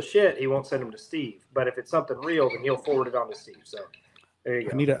you're full of shit, he won't send them to Steve. But if it's something real, then he'll forward it on to Steve. So there you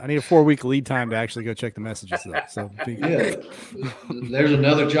go. I need a 4-week lead time to actually go check the messages though. So yeah, there's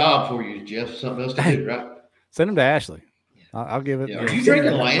another job for you, Jeff. Something else to do, right? Send them to Ashley. I'll give it. Yeah. Are you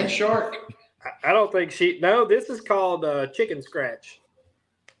drinking Land Shark? I don't think no, this is called Chicken Scratch.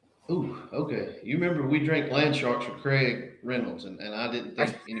 Ooh, okay. You remember we drank Land Sharks with Craig Reynolds, and I didn't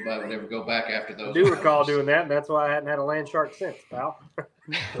think anybody would ever go back after I those. do recall bottles. doing that, and that's why I hadn't had a land shark since, pal.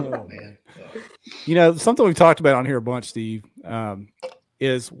 Oh man. You know, something we've talked about on here a bunch, Steve,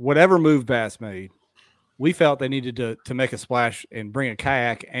 is whatever move Bass made, we felt they needed to make a splash and bring a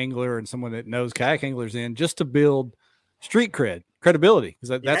kayak angler and someone that knows kayak anglers in just to build street credibility,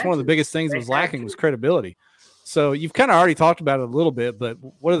 because that's one of the biggest things that was lacking was credibility. So you've kind of already talked about it a little bit, but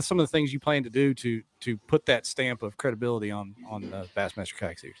what are some of the things you plan to do to put that stamp of credibility on the Bassmaster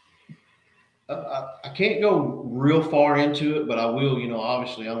Kayak Series? I can't go real far into it, but I will. You know,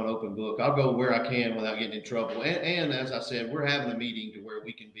 obviously, I'm an open book. I'll go where I can without getting in trouble. And as I said, we're having a meeting to where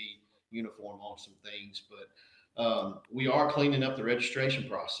we can be uniform on some things. But we are cleaning up the registration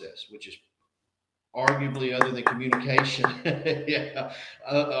process, which is arguably, other than communication,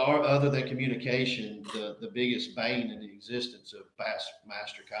 other than communication, the biggest bane in the existence of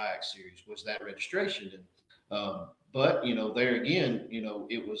Bassmaster Kayak Series was that registration. And but, you know, there again, you know,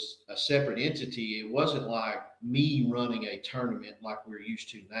 it was a separate entity. It wasn't like me running a tournament like we're used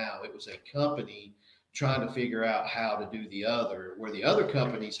to now. It was a company trying to figure out how to do the other, where the other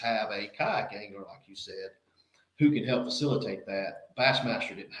companies have a kayak angler, like you said, who can help facilitate that.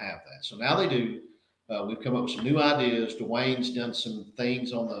 Bassmaster didn't have that. So now they do. We've come up with some new ideas. Dwayne's done some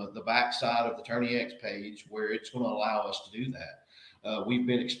things on the back side of the Tourney X page where it's going to allow us to do that. We've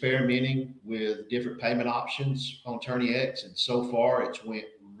been experimenting with different payment options on Tourney X, and so far it's went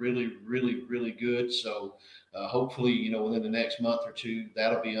really, really, really good. So hopefully, you know, within the next month or two,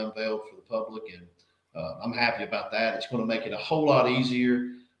 that'll be unveiled for the public, and I'm happy about that. It's going to make it a whole lot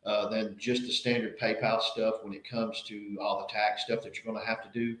easier than just the standard PayPal stuff when it comes to all the tax stuff that you're going to have to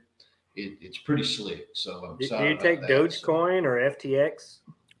do. It's pretty slick. So I'm excited. Do you take Dogecoin or FTX?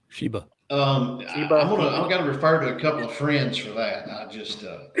 Shiba. I'm gonna refer to a couple of friends for that. I just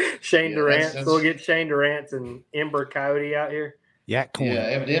Shane Durant. We'll get Shane Durant and Ember Coyote out here. Yak Coin. Yeah,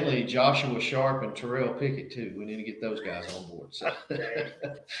 evidently Joshua Sharp and Terrell Pickett too. We need to get those guys on board. So,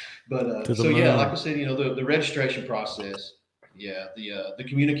 but so yeah, like I said, you know, the registration process, the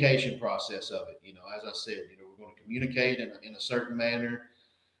communication process of it. You know, as I said, you know, we're going to communicate in a certain manner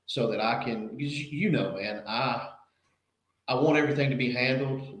so that I can, you know, man, I want everything to be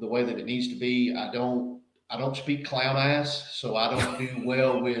handled the way that it needs to be. I don't speak clown ass, so I don't do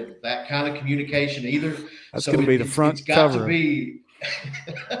well with that kind of communication either. That's going to be the front cover.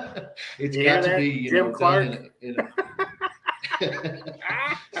 It's got to be, you Jim know, Clark.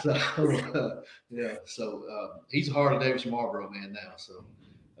 So he's a Harley Davidson Marlboro man now. So,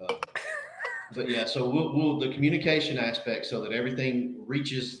 but yeah, so we'll the communication aspect so that everything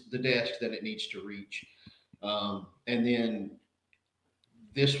reaches the desk that it needs to reach. And then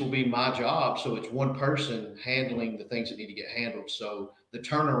this will be my job. So it's one person handling the things that need to get handled. So the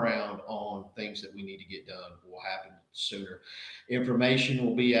turnaround on things that we need to get done will happen sooner. Information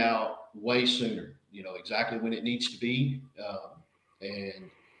will be out way sooner, you know, exactly when it needs to be. And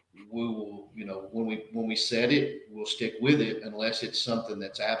we will, you know, when we set it, we'll stick with it unless it's something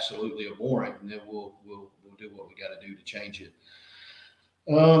that's absolutely abhorrent, and then we'll do what we got to do to change it.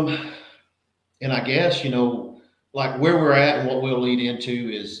 And I guess, you know, like where we're at and what we'll lead into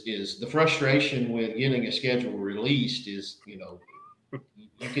is the frustration with getting a schedule released is, you know,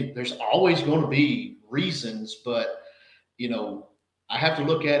 there's always going to be reasons, but, you know, I have to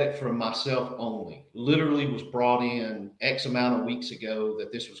look at it from myself only. Literally was brought in X amount of weeks ago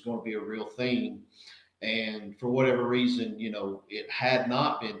that this was going to be a real thing. And for whatever reason, you know, it had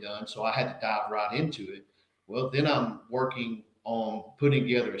not been done. So I had to dive right into it. Well, then I'm working on putting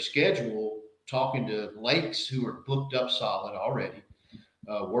together a schedule, talking to lakes who are booked up solid already,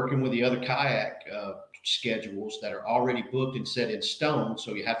 working with the other kayak schedules that are already booked and set in stone.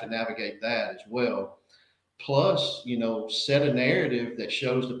 So you have to navigate that as well. Plus, you know, set a narrative that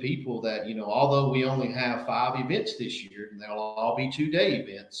shows the people that, you know, although we only have 5 events this year and they'll all be 2-day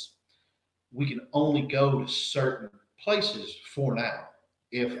events, we can only go to certain places for now.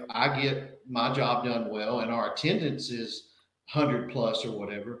 If I get my job done well and our attendance is 100 plus or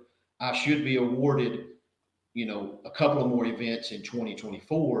whatever, I should be awarded, you know, a couple of more events in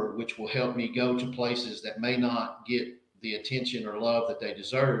 2024, which will help me go to places that may not get the attention or love that they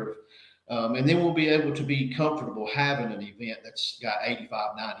deserve. And then we'll be able to be comfortable having an event that's got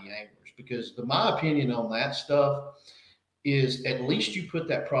 85, 90 anglers, because my opinion on that stuff is at least you put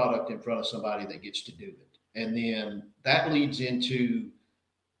that product in front of somebody that gets to do it. And then that leads into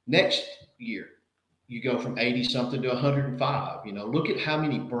next year. You go from 80 something to 105, you know, look at how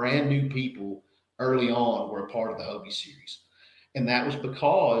many brand new people early on were a part of the Hobie series. And that was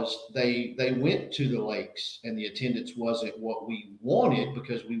because they went to the lakes and the attendance wasn't what we wanted,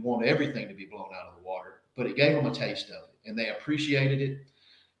 because we want everything to be blown out of the water, but it gave them a taste of it and they appreciated it.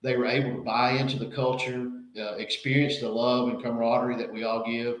 They were able to buy into the culture, experience the love and camaraderie that we all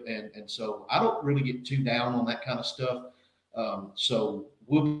give. And so I don't really get too down on that kind of stuff. So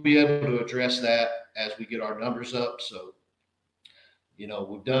we'll be able to address that as we get our numbers up. So,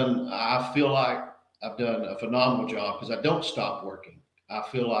 I feel like I've done a phenomenal job because I don't stop working. I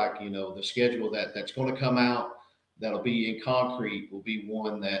feel like, the schedule that's going to come out, that'll be in concrete, will be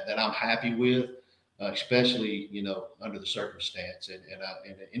one that I'm happy with, especially, under the circumstance.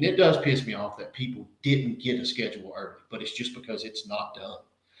 And it does piss me off that people didn't get a schedule early, but it's just because it's not done.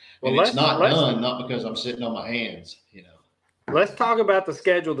 And it's not done, not because I'm sitting on my hands, Let's talk about the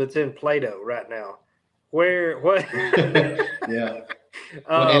schedule that's in Plato right now. What? Yeah.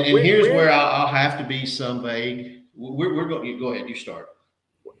 And here's where I'll have to be some vague. We're going. Go ahead. You start.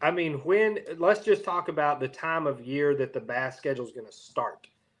 I mean, let's just talk about the time of year that the bass schedule is going to start.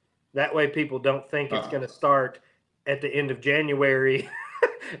 That way, people don't think it's going to start at the end of January,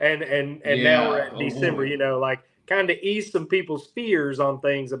 and now we're at December. Boy. Kind of ease some people's fears on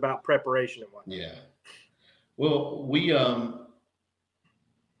things about preparation and whatnot. Yeah. Well,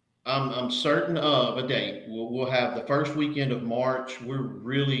 I'm certain of a date. We'll have the first weekend of March. We're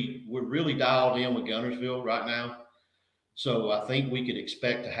really dialed in with Guntersville right now, so I think we could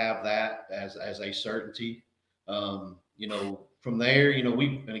expect to have that as a certainty. From there, I've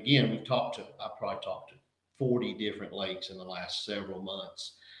probably talked to 40 different lakes in the last several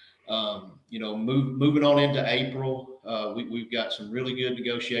months. Moving on into April, we've got some really good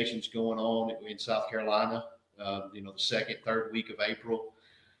negotiations going on in South Carolina. The second, third week of April.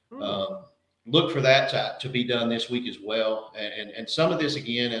 Look for that to be done this week as well. And some of this,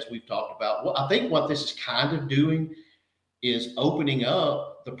 again, as we've talked about, I think what this is kind of doing is opening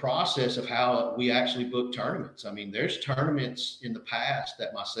up the process of how we actually book tournaments. I mean, there's tournaments in the past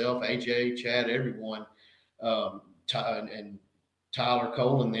that myself, AJ, Chad, everyone, and Tyler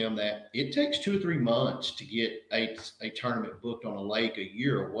Cole and them, that it takes 2 or 3 months to get a tournament booked on a lake a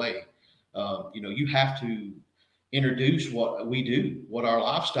year away. You have to introduce what we do, what our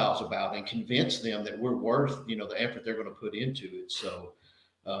lifestyle's about, and convince them that we're worth, the effort they're going to put into it. So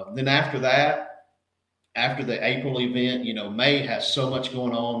then after that, after the April event, May has so much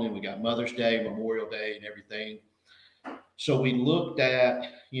going on, and we got Mother's Day, Memorial Day, and everything. So we looked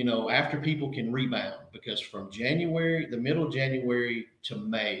at, after people can rebound, because from January, the middle of January to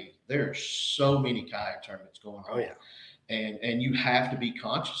May, there are so many kayak tournaments going on. Oh, yeah. And you have to be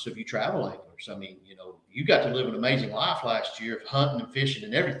conscious of your travel anglers. I mean, you got to live an amazing life last year of hunting and fishing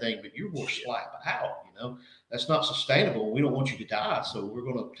and everything, but you were slap out, That's not sustainable. We don't want you to die. So we're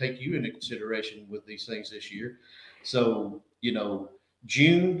going to take you into consideration with these things this year. So,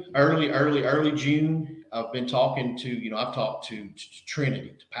 June, early June, I've been talking to, I've talked to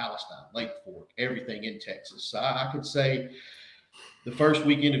Trinity, to Palestine, Lake Fork, everything in Texas. So I could say the first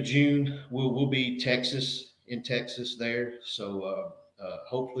weekend of June will be in Texas there. So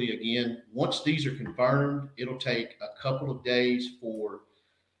hopefully, again, once these are confirmed, it'll take a couple of days for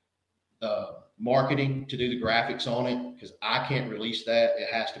marketing to do the graphics on it, because I can't release that.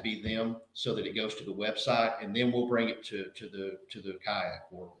 It has to be them, so that it goes to the website, and then we'll bring it to the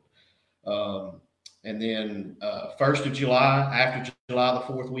kayak world. And then 1st of July, after July the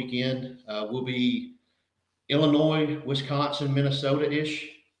 4th weekend, will be Illinois, Wisconsin,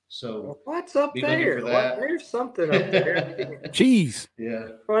 Minnesota-ish. So what's up there? There's something up there. Cheese. Yeah.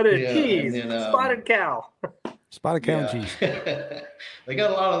 What a cheese. And then, spotted cow. Spotted cow and cheese. They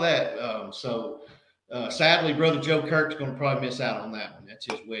got a lot of that. So sadly, Brother Joe Kirk's going to probably miss out on that one. That's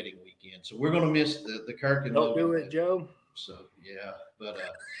his wedding weekend. So we're going to miss the Kirk and Don't do it, Joe. So, yeah. But,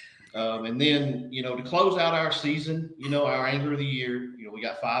 and then, to close out our season, our Angler of the Year, we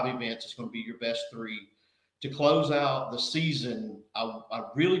got 5 events. It's going to be your best 3. To close out the season, I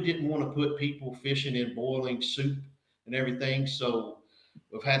really didn't want to put people fishing in boiling soup and everything. So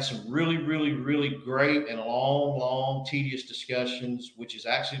we've had some really, really, really great and long, tedious discussions, which is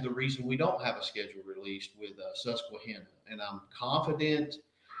actually the reason we don't have a schedule released with Susquehanna. And I'm confident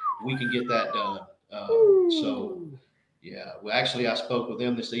we can get that done. So, yeah, well, actually, I spoke with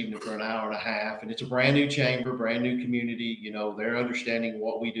them this evening for an hour and a half, and it's a brand new chamber, brand new community. They're understanding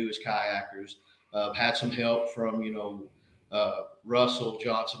what we do as kayakers. Had some help from, Russell,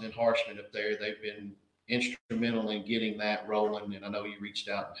 Johnson, and Harshman up there. They've been instrumental in getting that rolling, and I know you reached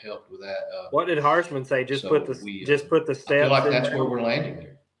out and helped with that. What did Harshman say? Just put the steps. I feel like that's where we're landing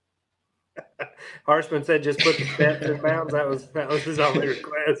there. Harshman said, "Just put the steps in bounds." That was his only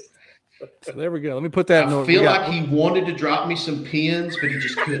request. So there we go. Let me put that in I order. feel like he wanted to drop me some pins, but he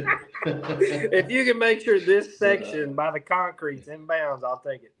just couldn't. If you can make sure this section by the concrete's in bounds, I'll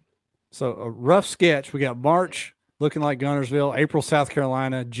take it. So a rough sketch. We got March looking like Gunnersville, April, South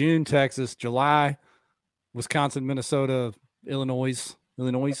Carolina, June, Texas, July, Wisconsin, Minnesota, Illinois.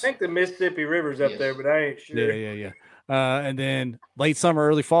 I think the Mississippi River's up there, but I ain't sure. Yeah. And then late summer,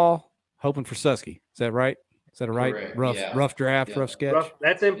 early fall, hoping for Susky. Is that right? Is that a right? Correct, Rough, yeah. rough draft, Yeah. rough sketch.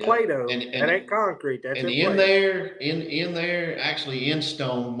 That's in Play-Doh. And that ain't concrete. That's and in in there, actually in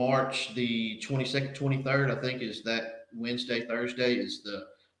stone, March the 22nd, 23rd, I think is that Wednesday, Thursday is the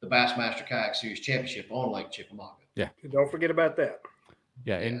Bassmaster Kayak Series Championship on Lake Chickamauga. Yeah. Don't forget about that.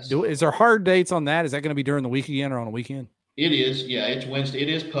 Yeah. And Yes. is there hard dates on that? Is that going to be during the week again or on a weekend? It is, yeah. It's Wednesday. It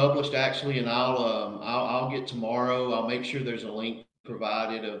is published actually, and I'll get tomorrow. I'll make sure there's a link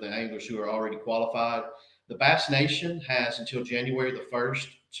provided of the anglers who are already qualified. The Bass Nation has until January the 1st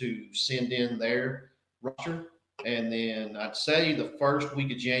to send in their roster, and then I'd say the first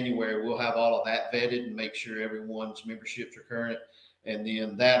week of January we'll have all of that vetted and make sure everyone's memberships are current, and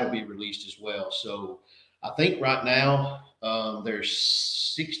then that'll be released as well. So I think right now there's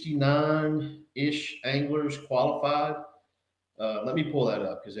 69-ish anglers qualified. Let me pull that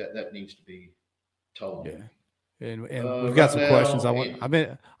up because that needs to be told. Yeah. And we've got some right questions. now, I've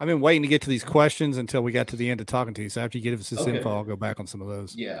been waiting to get to these questions until we got to the end of talking to you. So after you give us this Okay. info, I'll go back on some of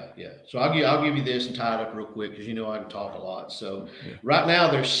those. Yeah. So I'll give you this and tie it up real quick because you know I can talk a lot. So Yeah. right now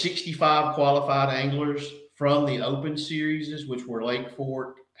there's 65 qualified anglers from the Open Series, which were Lake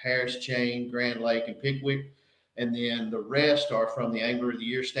Fork, Harris Chain, Grand Lake, and Pickwick. And then the rest are from the Angler of the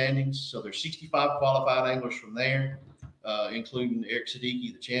Year standings. So there's 65 qualified anglers from there, including Eric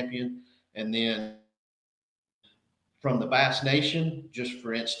Siddiqui, the champion. And then from the Bass Nation, just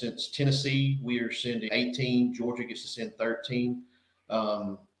for instance, Tennessee, we are sending 18. Georgia gets to send 13.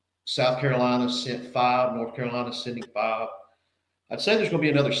 South Carolina sent 5. North Carolina sending 5. I'd say there's going to be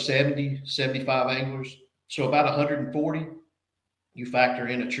another 70, 75 anglers. So about 140. You factor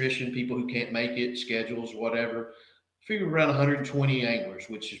in attrition, people who can't make it, schedules, whatever. Figure around 120 anglers,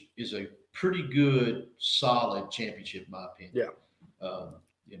 which is a pretty good, solid championship, in my opinion. Yeah.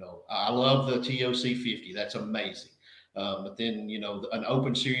 I love the TOC 50. That's amazing. But then, an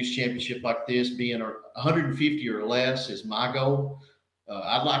Open Series championship like this being 150 or less is my goal.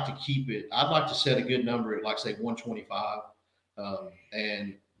 I'd like to keep it. I'd like to set a good number at, like, say, 125.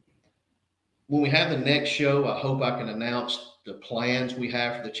 And when we have the next show, I hope I can announce the plans we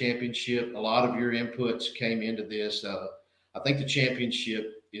have for the championship. A lot of your inputs came into this. I think the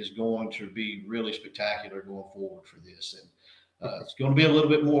championship is going to be really spectacular going forward for this. And it's going to be a little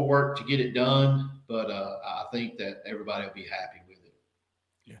bit more work to get it done, but I think that everybody will be happy with it.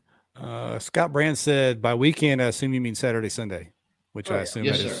 Yeah. Scott Brand said by weekend, I assume you mean Saturday, Sunday, which I assume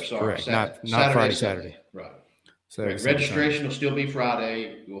Yes, that sir. is Sorry. correct. Not Saturday, Friday, Sunday. Saturday. Right. Saturday, Sunday, Registration will still be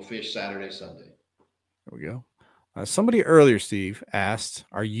Friday. We'll fish Saturday, Sunday. There we go. Somebody earlier, Steve, asked,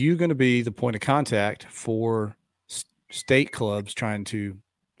 are you going to be the point of contact for state clubs trying to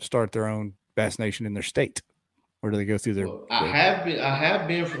start their own Bass Nation in their state? Or do they go through their? Well, I have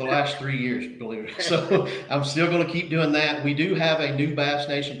been for the last 3 years, believe it. So I'm still going to keep doing that. We do have a new Bass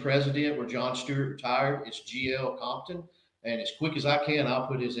Nation president where John Stewart retired. It's GL Compton. And as quick as I can, I'll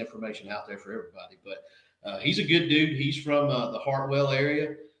put his information out there for everybody. But he's a good dude. He's from the Hartwell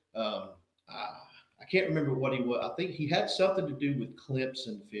area. I can't remember what he was. I think he had something to do with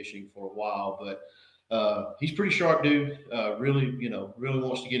Clemson fishing for a while, but he's a pretty sharp dude. Really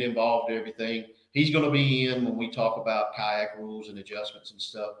wants to get involved in everything. He's going to be in when we talk about kayak rules and adjustments and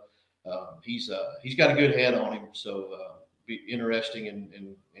stuff. He's got a good head on him, so be interesting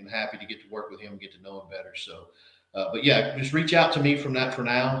and happy to get to work with him and get to know him better. So, but yeah, just reach out to me from that for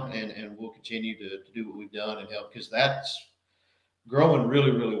now, and we'll continue to do what we've done and help, because that's growing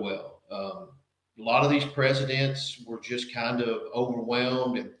really, really well. A lot of these presidents were just kind of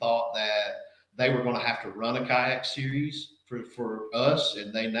overwhelmed and thought that they were going to have to run a kayak series for us,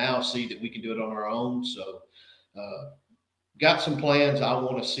 and they now see that we can do it on our own. So got some plans I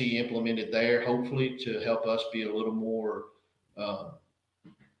want to see implemented there, hopefully, to help us be a little more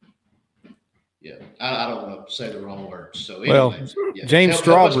I don't want to say the wrong words. So anyways, James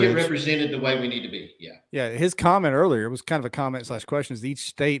help us Strawbridge get represented the way we need to be. Yeah, his comment earlier was kind of a comment / question, is each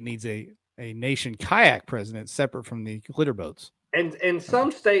state needs a nation kayak president separate from the glitter boats. And in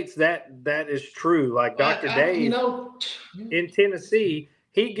some states that is true. Like Dr. Dave in Tennessee,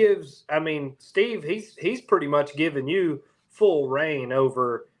 he gives. I mean, Steve, he's pretty much given you full reign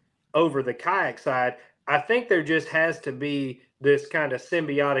over the kayak side. I think there just has to be this kind of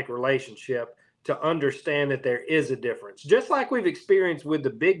symbiotic relationship to understand that there is a difference. Just like we've experienced with the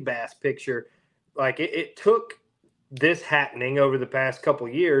big bass picture, like it took this happening over the past couple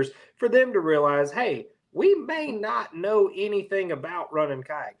years for them to realize, hey, we may not know anything about running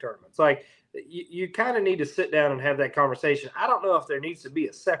kayak tournaments. Like you kind of need to sit down and have that conversation. I don't know if there needs to be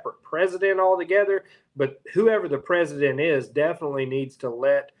a separate president altogether, but whoever the president is definitely needs to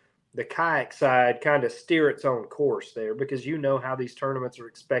let the kayak side kind of steer its own course there, because you know how these tournaments are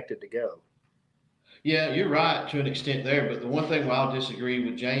expected to go. Yeah, you're right to an extent there, but the one thing where I'll disagree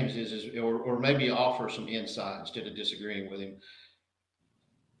with James is or maybe offer some insight instead of disagreeing with him.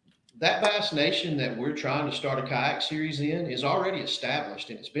 That Bass Nation that we're trying to start a kayak series in is already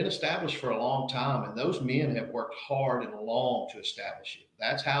established, and it's been established for a long time. And those men have worked hard and long to establish it.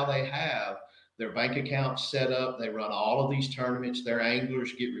 That's how they have their bank accounts set up. They run all of these tournaments. Their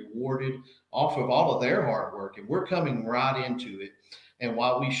anglers get rewarded off of all of their hard work, and we're coming right into it. And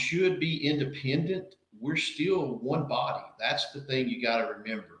while we should be independent, we're still one body. That's the thing you got to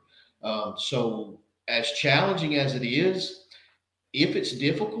remember. So as challenging as it is, if it's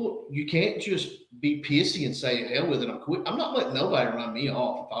difficult, you can't just be pissy and say, hell with it, I'm quit. I'm not letting nobody run me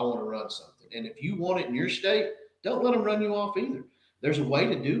off if I want to run something. And if you want it in your state, don't let them run you off either. There's a way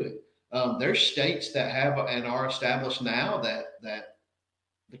to do it. There's states that have and are established now that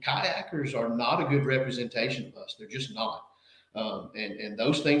the kayakers are not a good representation of us. They're just not. And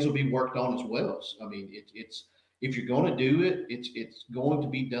those things will be worked on as well. So, I mean, it's if you're going to do it, it's going to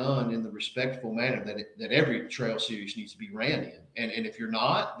be done in the respectful manner that every trail series needs to be ran in. And if you're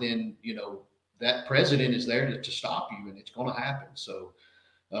not, then that president is there to stop you, and it's going to happen. So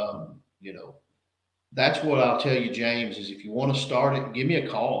that's what I'll tell you, James, is if you want to start it, give me a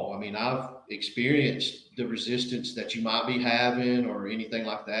call. I mean, I've experienced the resistance that you might be having or anything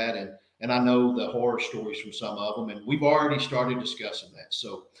like that, and I know the horror stories from some of them, and we've already started discussing that.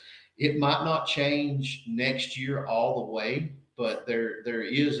 So it might not change next year all the way, but there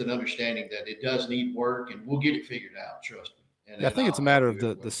is an understanding that it does need work, and we'll get it figured out. Trust me. I think it's a matter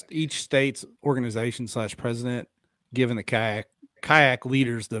of each state's organization / president giving the kayak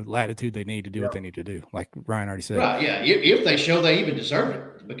leaders the latitude they need to do what they need to do. Like Ryan already said. Right. Yeah. If they show they even deserve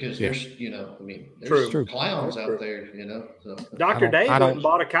it, because there's, there's True. Clowns out there, So. Dr. Dave went and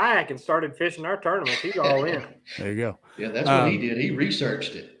bought a kayak and started fishing our tournaments. He's all in. There you go. Yeah. That's what he did. He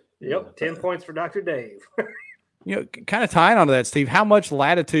researched it. Yep. 10 points for Dr. Dave. Kind of tying onto that, Steve, how much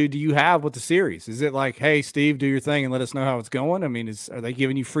latitude do you have with the series? Is it like, hey, Steve, do your thing and let us know how it's going? I mean, are they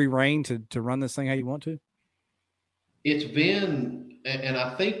giving you free reign to run this thing how you want to? It's been, and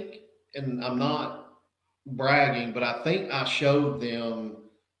I think, and I'm not bragging, but I think I showed them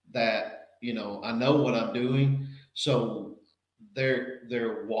that, I know what I'm doing. So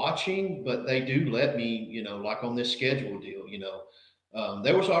they're watching, but they do let me, like on this schedule deal,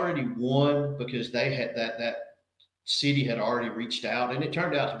 there was already one because they had that city had already reached out, and it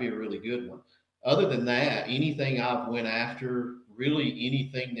turned out to be a really good one. Other than that, anything I've went after, really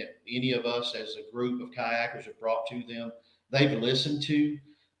anything that any of us as a group of kayakers have brought to them, they've listened to.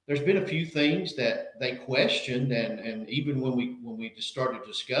 There's been a few things that they questioned, and even when we just started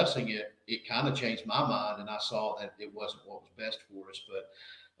discussing it, it kind of changed my mind, and I saw that it wasn't what was best for us. But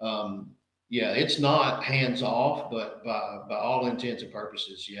yeah, it's not hands off, but by all intents and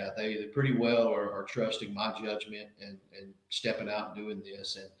purposes, yeah, they pretty well are trusting my judgment and stepping out and doing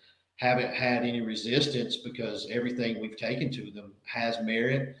this, and haven't had any resistance because everything we've taken to them has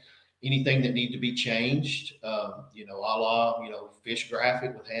merit. Anything that needs to be changed, a la, fish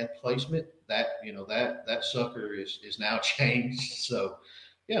graphic with hand placement, that sucker is now changed. So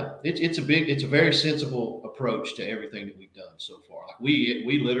yeah, it's a very sensible approach to everything that we've done so far. Like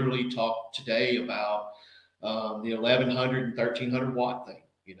we literally talked today about the 1100 and 1300 watt thing.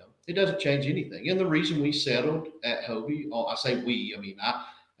 It doesn't change anything. And the reason we settled at Hobie, I say we, I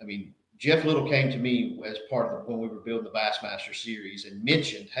mean, Jeff Little came to me as part of when we were building the Bassmaster series and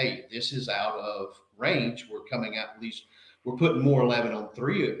mentioned, hey, this is out of range. We're coming out with these, we're putting more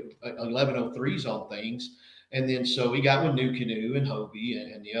 1103s on things. And then so we got with New Canoe and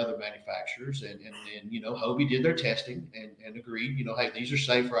Hobie and the other manufacturers. And then, Hobie did their testing and agreed, hey, these are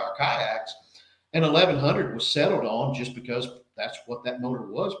safe for our kayaks. And 1100 was settled on just because that's what that motor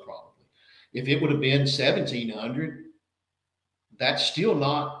was probably. If it would have been 1700, that's still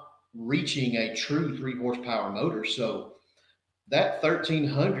not reaching a true 3 horsepower motor. So that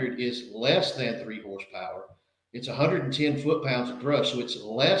 1300 is less than 3 horsepower. It's 110 foot-pounds of thrust, so it's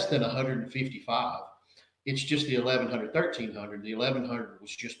less than 155. It's just the 1100, 1300. The 1100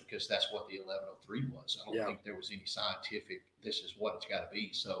 was just because that's what the 1103 was. I don't think there was any scientific, this is what it's got to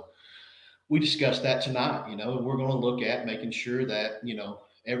be. So we discussed that tonight, and we're going to look at making sure that,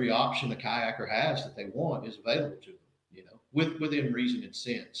 every option a kayaker has that they want is available to them, you know, within reason and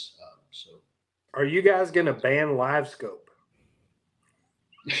sense. So, Are you guys going to ban live scope?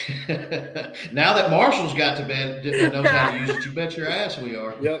 now that Marshall's got to bed, knows how to use it, you bet your ass we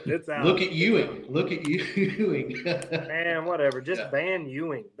are. Yep, it's out. Look at Ewing. Look at Ewing. Man, whatever. Just Yeah. ban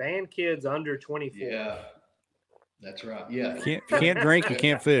Ewing. Ban kids under 24. Yeah, that's right. Yeah. If you can't drink, you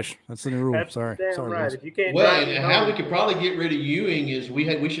can't fish. That's the new rule. That's Sorry. damn Sorry, right. guys. If you can't Well, drive, and you how know. we could probably get rid of Ewing is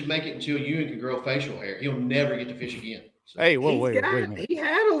we should make it until Ewing can grow facial hair. He'll never get to fish again. So. Hey, whoa, wait a minute. He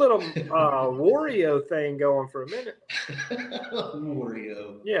had a little Wario thing going for a minute.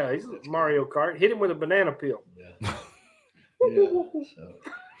 Wario. Yeah, he's Mario Kart. Hit him with a banana peel. Yeah. Yeah. So.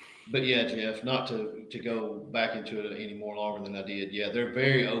 But yeah, Jeff, not to go back into it any more longer than I did. Yeah, they're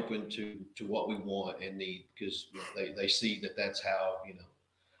very open to what we want and need because they see that that's how, you know,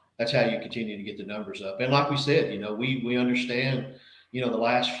 that's how you continue to get the numbers up. And like we said, you know, we understand, you know, the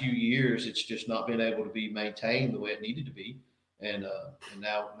last few years it's just not been able to be maintained the way it needed to be, and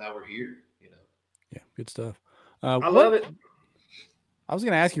now we're here, you know. Yeah, good stuff. I love it. I was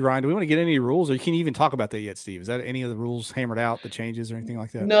going to ask you, Ryan, do we want to get any rules, or you can't even talk about that yet, Steve? Is that any of the rules hammered out, the changes or anything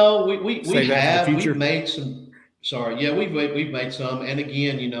like that? No, we Save that for the have. future? We've made some. Sorry, yeah, we've made some. And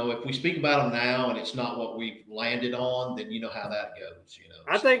again, you know, if we speak about them now and it's not what we've landed on, then you know how that goes. You know,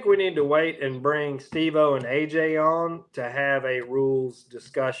 I think we need to wait and bring Steve-O and AJ on to have a rules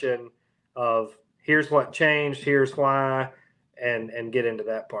discussion of here's what changed, here's why, and get into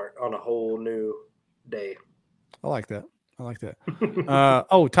that part on a whole new day. I like that. I like that.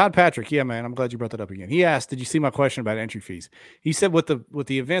 Todd Patrick. Yeah, man. I'm glad you brought that up again. He asked, did you see my question about entry fees? He said with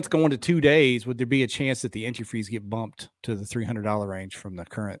the events going to 2 days, would there be a chance that the entry fees get bumped to the $300 range from the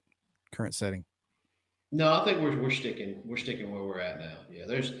current setting? No, I think we're sticking where we're at now. Yeah,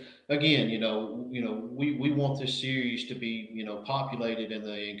 there's again, you know, we want this series to be, you know, populated and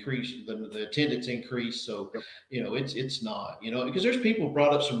the attendance increase. So, you know, it's not, you know, because there's people who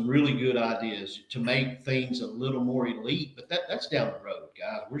brought up some really good ideas to make things a little more elite, but that's down the road,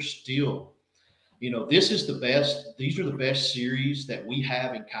 guys. We're still, you know, these are the best series that we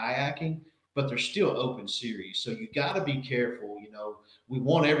have in kayaking, but they're still open series. So you got to be careful, you know. We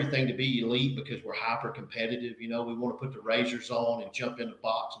want everything to be elite because we're hyper competitive. You know, we want to put the razors on and jump in the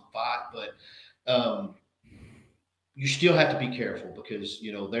box and fight, but you still have to be careful because,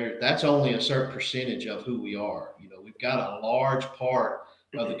 you know, that's only a certain percentage of who we are. You know, we've got a large part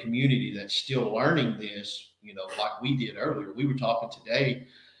of the community that's still learning this, you know, like we did earlier. We were talking today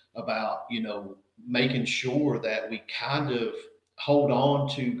about, you know, making sure that we kind of hold on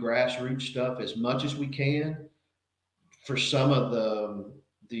to grassroots stuff as much as we can for some of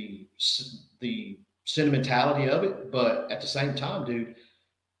the sentimentality of it, but at the same time, dude,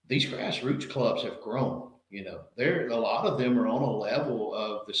 these grassroots clubs have grown. You know, a lot of them are on a level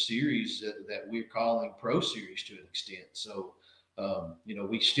of the series that we're calling pro series to an extent. So, you know,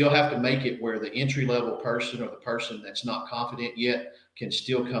 we still have to make it where the entry level person or the person that's not confident yet can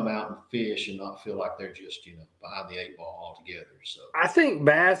still come out and fish and not feel like they're just, you know, behind the 8 ball altogether. So I think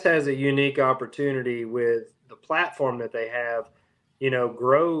Bass has a unique opportunity with the platform that they have, you know,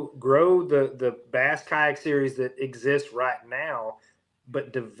 grow the Bass Kayak series that exists right now,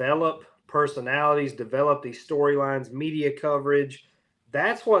 but develop personalities, develop these storylines, media coverage.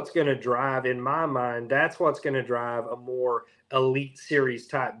 That's what's going to drive, in my mind, that's what's going to drive a more elite series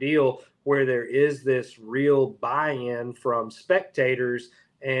type deal where there is this real buy-in from spectators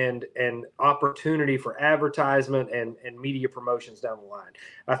and opportunity for advertisement and media promotions down the line.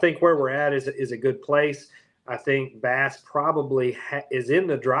 I think where we're at is a good place. I think Bass probably is in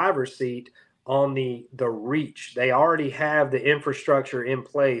the driver's seat on the reach. They already have the infrastructure in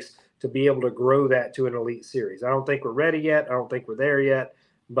place to be able to grow that to an elite series. I don't think we're ready yet. I don't think we're there yet,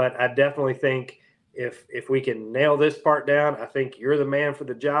 but I definitely think if we can nail this part down, I think you're the man for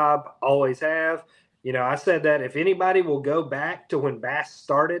the job. Always have. You know, I said that if anybody will go back to when Bass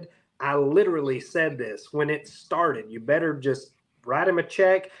started, I literally said this when it started. You better just write him a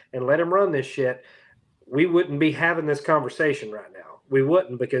check and let him run this shit. We wouldn't be having this conversation right now. We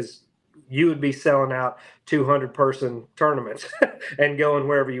wouldn't, because you would be selling out 200-person tournaments and going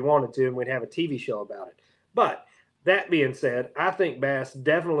wherever you wanted to, and we'd have a TV show about it. But that being said, I think Bass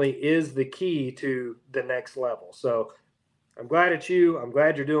definitely is the key to the next level. So I'm glad it's you. I'm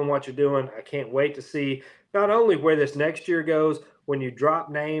glad you're doing what you're doing. I can't wait to see not only where this next year goes, when you drop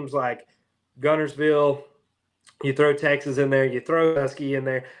names like Gunnersville, you throw Texas in there, you throw Husky in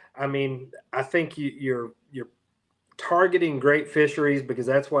there. I mean, I think you're targeting great fisheries because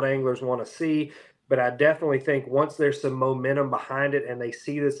that's what anglers want to see. But I definitely think once there's some momentum behind it and they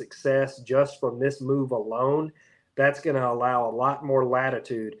see the success just from this move alone, that's going to allow a lot more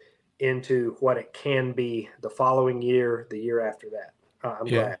latitude into what it can be the following year, the year after that. I'm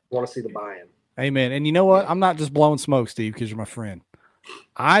glad. I want to see the buy-in. Amen. And you know what? I'm not just blowing smoke, Steve, because you're my friend.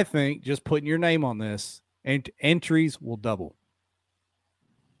 I think just putting your name on this, and entries will double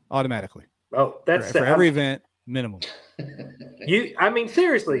automatically. Oh, that's for every event minimum. I mean,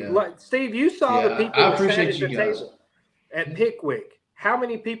 seriously, like, Steve, you saw the people I appreciate at the table at Pickwick. How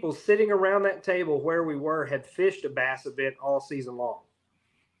many people sitting around that table where we were had fished a bass event all season long?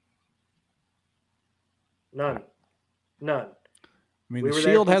 None. I mean, the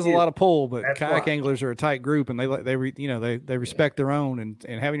Shield has a lot of pull, but kayak anglers are a tight group, and they respect their own, and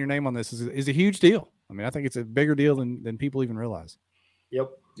having your name on this is a huge deal. I mean, I think it's a bigger deal than people even realize.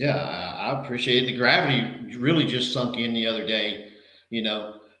 Yep. Yeah, I appreciate it. The gravity really just sunk in the other day.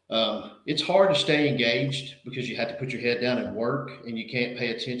 It's hard to stay engaged because you have to put your head down and work, and you can't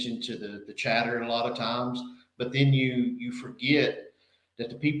pay attention to the chatter a lot of times. But then you forget that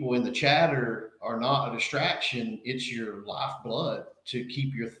the people in the chatter are not a distraction. It's your lifeblood to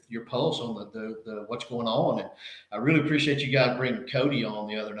keep your pulse on the what's going on. And I really appreciate you guys bringing Cody on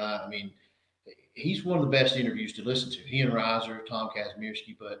the other night. I mean, he's one of the best interviews to listen to. He and Reiser, Tom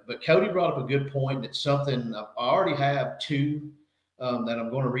Kazmierski, but Cody brought up a good point. It's something I already have two that I'm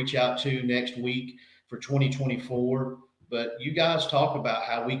going to reach out to next week for 2024. But you guys talk about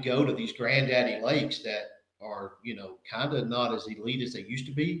how we go to these granddaddy lakes that are, kind of not as elite as they used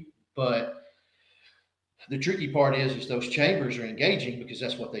to be. But the tricky part is those chambers are engaging because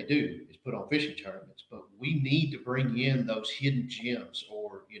that's what they do, is put on fishing tournaments. But we need to bring in those hidden gems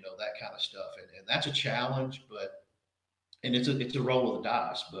or, that kind of stuff. And that's a challenge, and it's a roll of the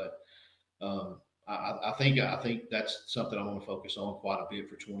dice. But I think that's something I'm going to focus on quite a bit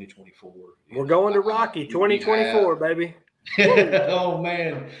for 2024. We're going to Rocky 2024, baby. Oh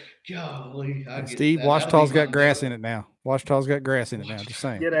man, golly! Steve, Ouachita's got grass in it now. Ouachita's got grass in it now. Just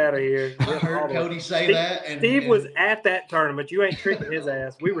saying. Get out of here. I heard Cody say that. And Steve was at that tournament. You ain't tricking his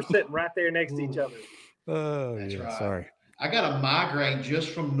ass. We were sitting right there next to each other. Oh, that's yeah. Right. Sorry. I got a migraine just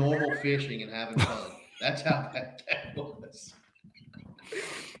from normal fishing and having fun. That's how that was.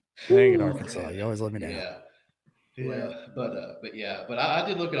 Dang it, Arkansas! You always let me down. Yeah. But I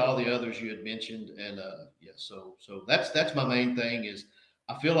did look at all the others you had mentioned, and so that's my main thing is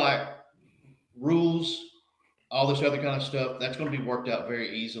I feel like rules, all this other kind of stuff, that's going to be worked out very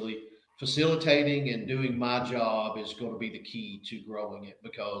easily. Facilitating and doing my job is going to be the key to growing it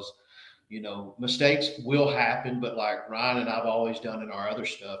because, mistakes will happen, but like Ryan and I've always done in our other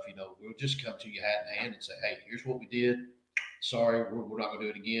stuff, we'll just come to you hat in hand and say, hey, here's what we did. Sorry, we're not going to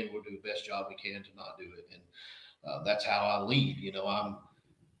do it again. We'll do the best job we can to not do it. And that's how I lead. I'm,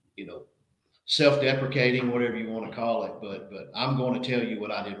 self-deprecating, whatever you want to call it, but I'm going to tell you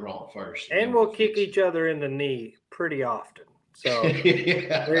what I did wrong first. And we'll kick each other in the knee pretty often. So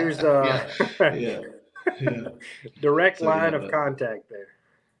there's direct line of contact there.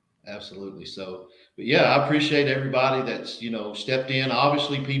 Absolutely. So, but I appreciate everybody that's, stepped in.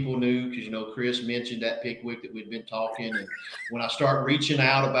 Obviously people knew because, Chris mentioned at Pickwick that we'd been talking. And when I start reaching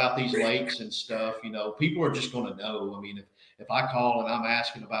out about these lakes and stuff, people are just going to know. I mean, if I call and I'm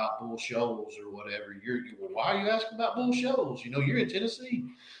asking about Bull Shoals or whatever, well, why are you asking about Bull Shoals? You're in Tennessee,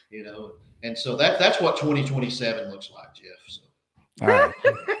 and so that's what 2027 looks like, Jeff. So. All right.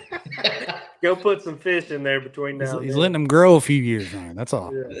 Go put some fish in there between now. He's letting them grow a few years, Ryan. That's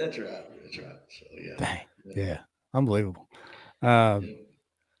all. Yeah. That's right. So Dang. Yeah. Unbelievable.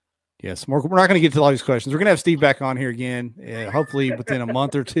 Yes. We're not going to get to all these questions. We're going to have Steve back on here again, hopefully within a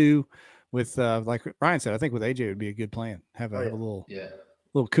month or two. With like Ryan said, I think with AJ it would be a good plan. Have a little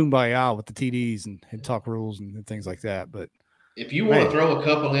kumbaya with the TDs and talk rules and things like that. But if you want to throw a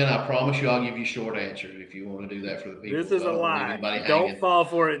couple in, I promise you I'll give you short answers if you want to do that for the people. This is a lie. Don't fall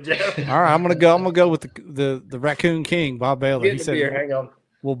for it, Jeff. All right, I'm gonna go with the Raccoon King, Bob Baylor. He said, hang on.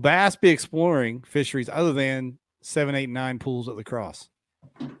 Will bass be exploring fisheries other than 7, 8, 9 pools at La Crosse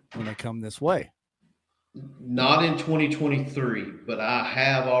when they come this way? Not in 2023, but I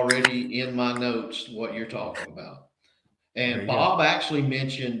have already in my notes what you're talking about. And Bob actually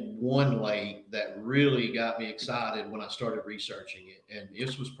mentioned one lake that really got me excited when I started researching it. And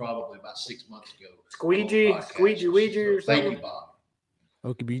this was probably about 6 months ago. Squeegee or something? Thank you, Bob.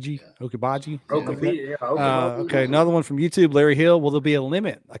 Okibaji. Okay, another one from YouTube, Larry Hill. Will there be a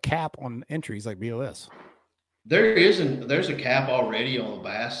limit, a cap on entries like BOS? There isn't. There's a cap already on the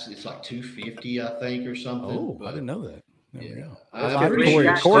bass. It's like 250, I think, or something. Oh, I didn't know that.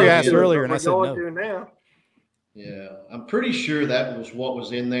 Corey asked earlier, and I said no. Now. Yeah, I'm pretty sure that was what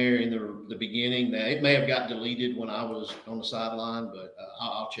was in there in the beginning. Now, it may have got deleted when I was on the sideline, but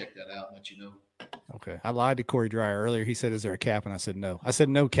I'll check that out and let you know. Okay. I lied to Corey Dreyer earlier. He said, "Is there a cap?" And I said, "No." I said,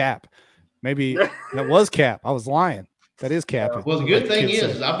 "No cap." Maybe that was cap. I was lying. That is cap. Well, the good thing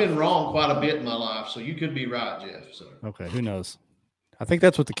is I've been wrong quite a bit in my life, so you could be right, Jeff. So okay, who knows? I think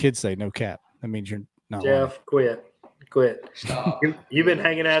that's what the kids say. No cap. That means you're not lying. Jeff, quit. stop. You've been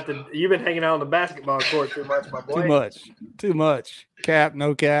hanging out on the basketball court too much, my boy. Too much. Cap,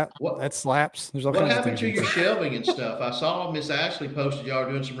 no cap. What- That slaps. There's all What kinds of happened things. to your shelving and stuff? I saw Miss Ashley posted y'all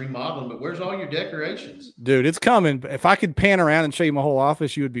doing some remodeling, but where's all your decorations? Dude, it's coming. If I could pan around and show you my whole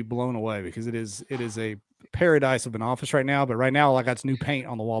office, you would be blown away because it is a paradise of an office right now. But right now, I got new paint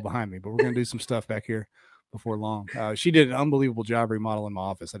on the wall behind me. But we're gonna do some stuff back here before long. She did an unbelievable job remodeling my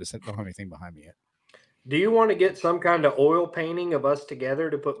office. I just don't have anything behind me yet. Do you want to get some kind of oil painting of us together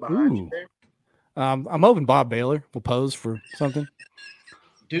to put behind you Ooh. there? I'm hoping Bob Baylor will pose for something.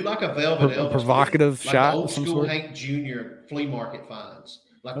 Do like a velvet A Elvis, provocative like shot the of old some school sort. Hank Jr. flea market finds,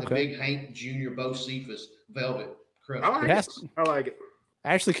 like the Okay. big Hank Jr. Bo Cephas velvet crust. I like It it. has- I like it.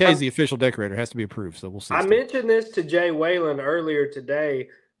 Ashley Kay is the official decorator. Has to be approved. So we'll see. I mentioned this to Jay Whalen earlier today.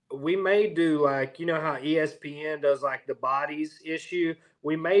 We may do like, you know how ESPN does like the bodies issue.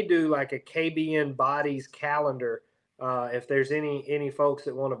 We may do like a KBN bodies calendar. If there's any folks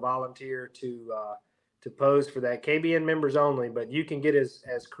that want to volunteer to pose for that, KBN members only, but you can get as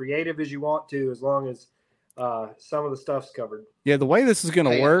creative as you want to, as long as some of the stuff's covered. Yeah, the way this is going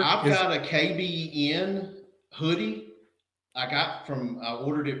to Hey, work I've is got a KBN hoodie. I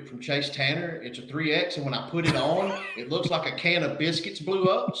ordered it from Chase Tanner. It's a 3X, and when I put it on, it looks like a can of biscuits blew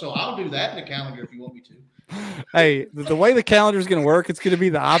up. So I'll do that in the calendar if you want me to. hey, the way the calendar is going to work, it's going to be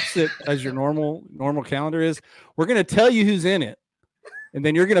the opposite as your normal calendar is. We're going to tell you who's in it, and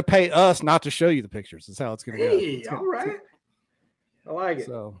then you're going to pay us not to show you the pictures. That's how it's going to go. Hey, It's gonna- all right. I like it.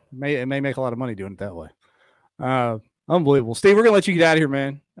 So it may make a lot of money doing it that way. Unbelievable, Steve. We're going to let you get out of here,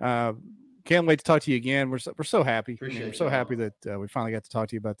 man. Can't wait to talk to you again. We're so happy. Appreciate We're so y'all. happy that we finally got to talk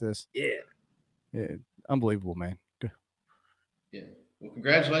to you about this. Yeah. Yeah, unbelievable, man. Good. Yeah. Well,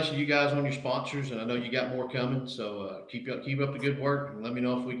 congratulations, you guys, on your sponsors, and I know you got more coming. So keep up the good work, and let me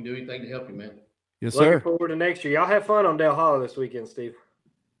know if we can do anything to help you, man. Yes, Looking sir. forward to next year. Y'all have fun on Del Hollow this weekend, Steve.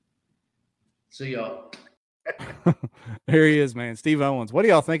 See y'all. Here he is, man. Steve Owens. What do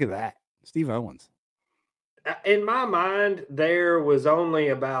y'all think of that? Steve Owens. In my mind, there was only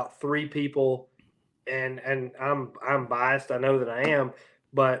about 3 people, and I'm biased. I know that I am,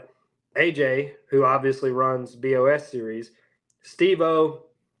 but AJ, who obviously runs BOS series, Steve-O,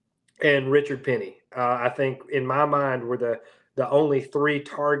 and Richard Penny. I think in my mind were the only 3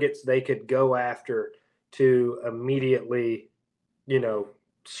 targets they could go after to immediately,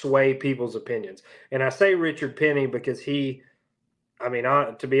 sway people's opinions. And I say Richard Penny because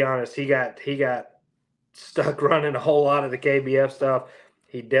to be honest, he got stuck running a whole lot of the KBF stuff.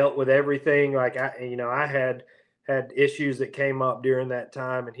 He dealt with everything. Like I had issues that came up during that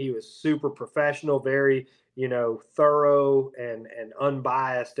time, and he was super professional, very, thorough and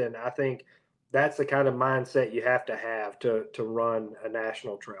unbiased. And I think that's the kind of mindset you have to run a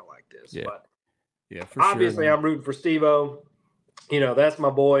national trail like this. Yeah. But Yeah, for obviously sure. I'm rooting for Steve-O. That's my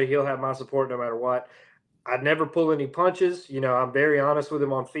boy. He'll have my support no matter what. I'd never pull any punches. I'm very honest with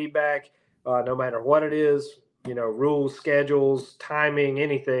him on feedback. No matter what it is, rules, schedules, timing,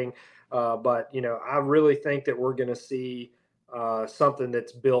 anything. But I really think that we're going to see something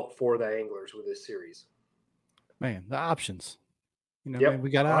that's built for the anglers with this series. Man, the options. Yep, Man, we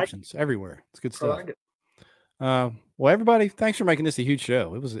got I like options everywhere. It's good I stuff. like it. Well, everybody, thanks for making this a huge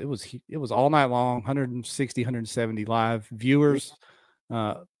show. It was all night long, 160, 170 live viewers,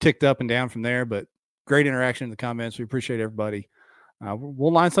 ticked up and down from there, but great interaction in the comments. We appreciate everybody.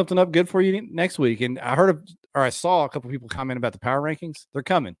 We'll line something up good for you next week. And I saw a couple people comment about the power rankings. They're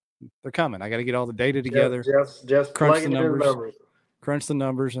coming. I got to get all the data together, Just crunch the plugging in numbers. Crunch the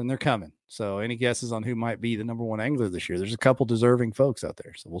numbers, and they're coming. So any guesses on who might be the number 1 angler this year? There's a couple deserving folks out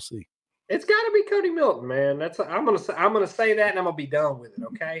there. So we'll see. It's got to be Cody Milton, man. I'm gonna say that, and I'm gonna be done with it.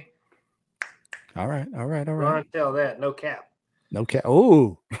 Okay. All right. Ron, tell that. No cap. No cap.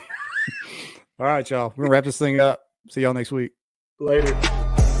 Oh. All right, y'all. We're gonna wrap this thing up. See y'all next week. Later.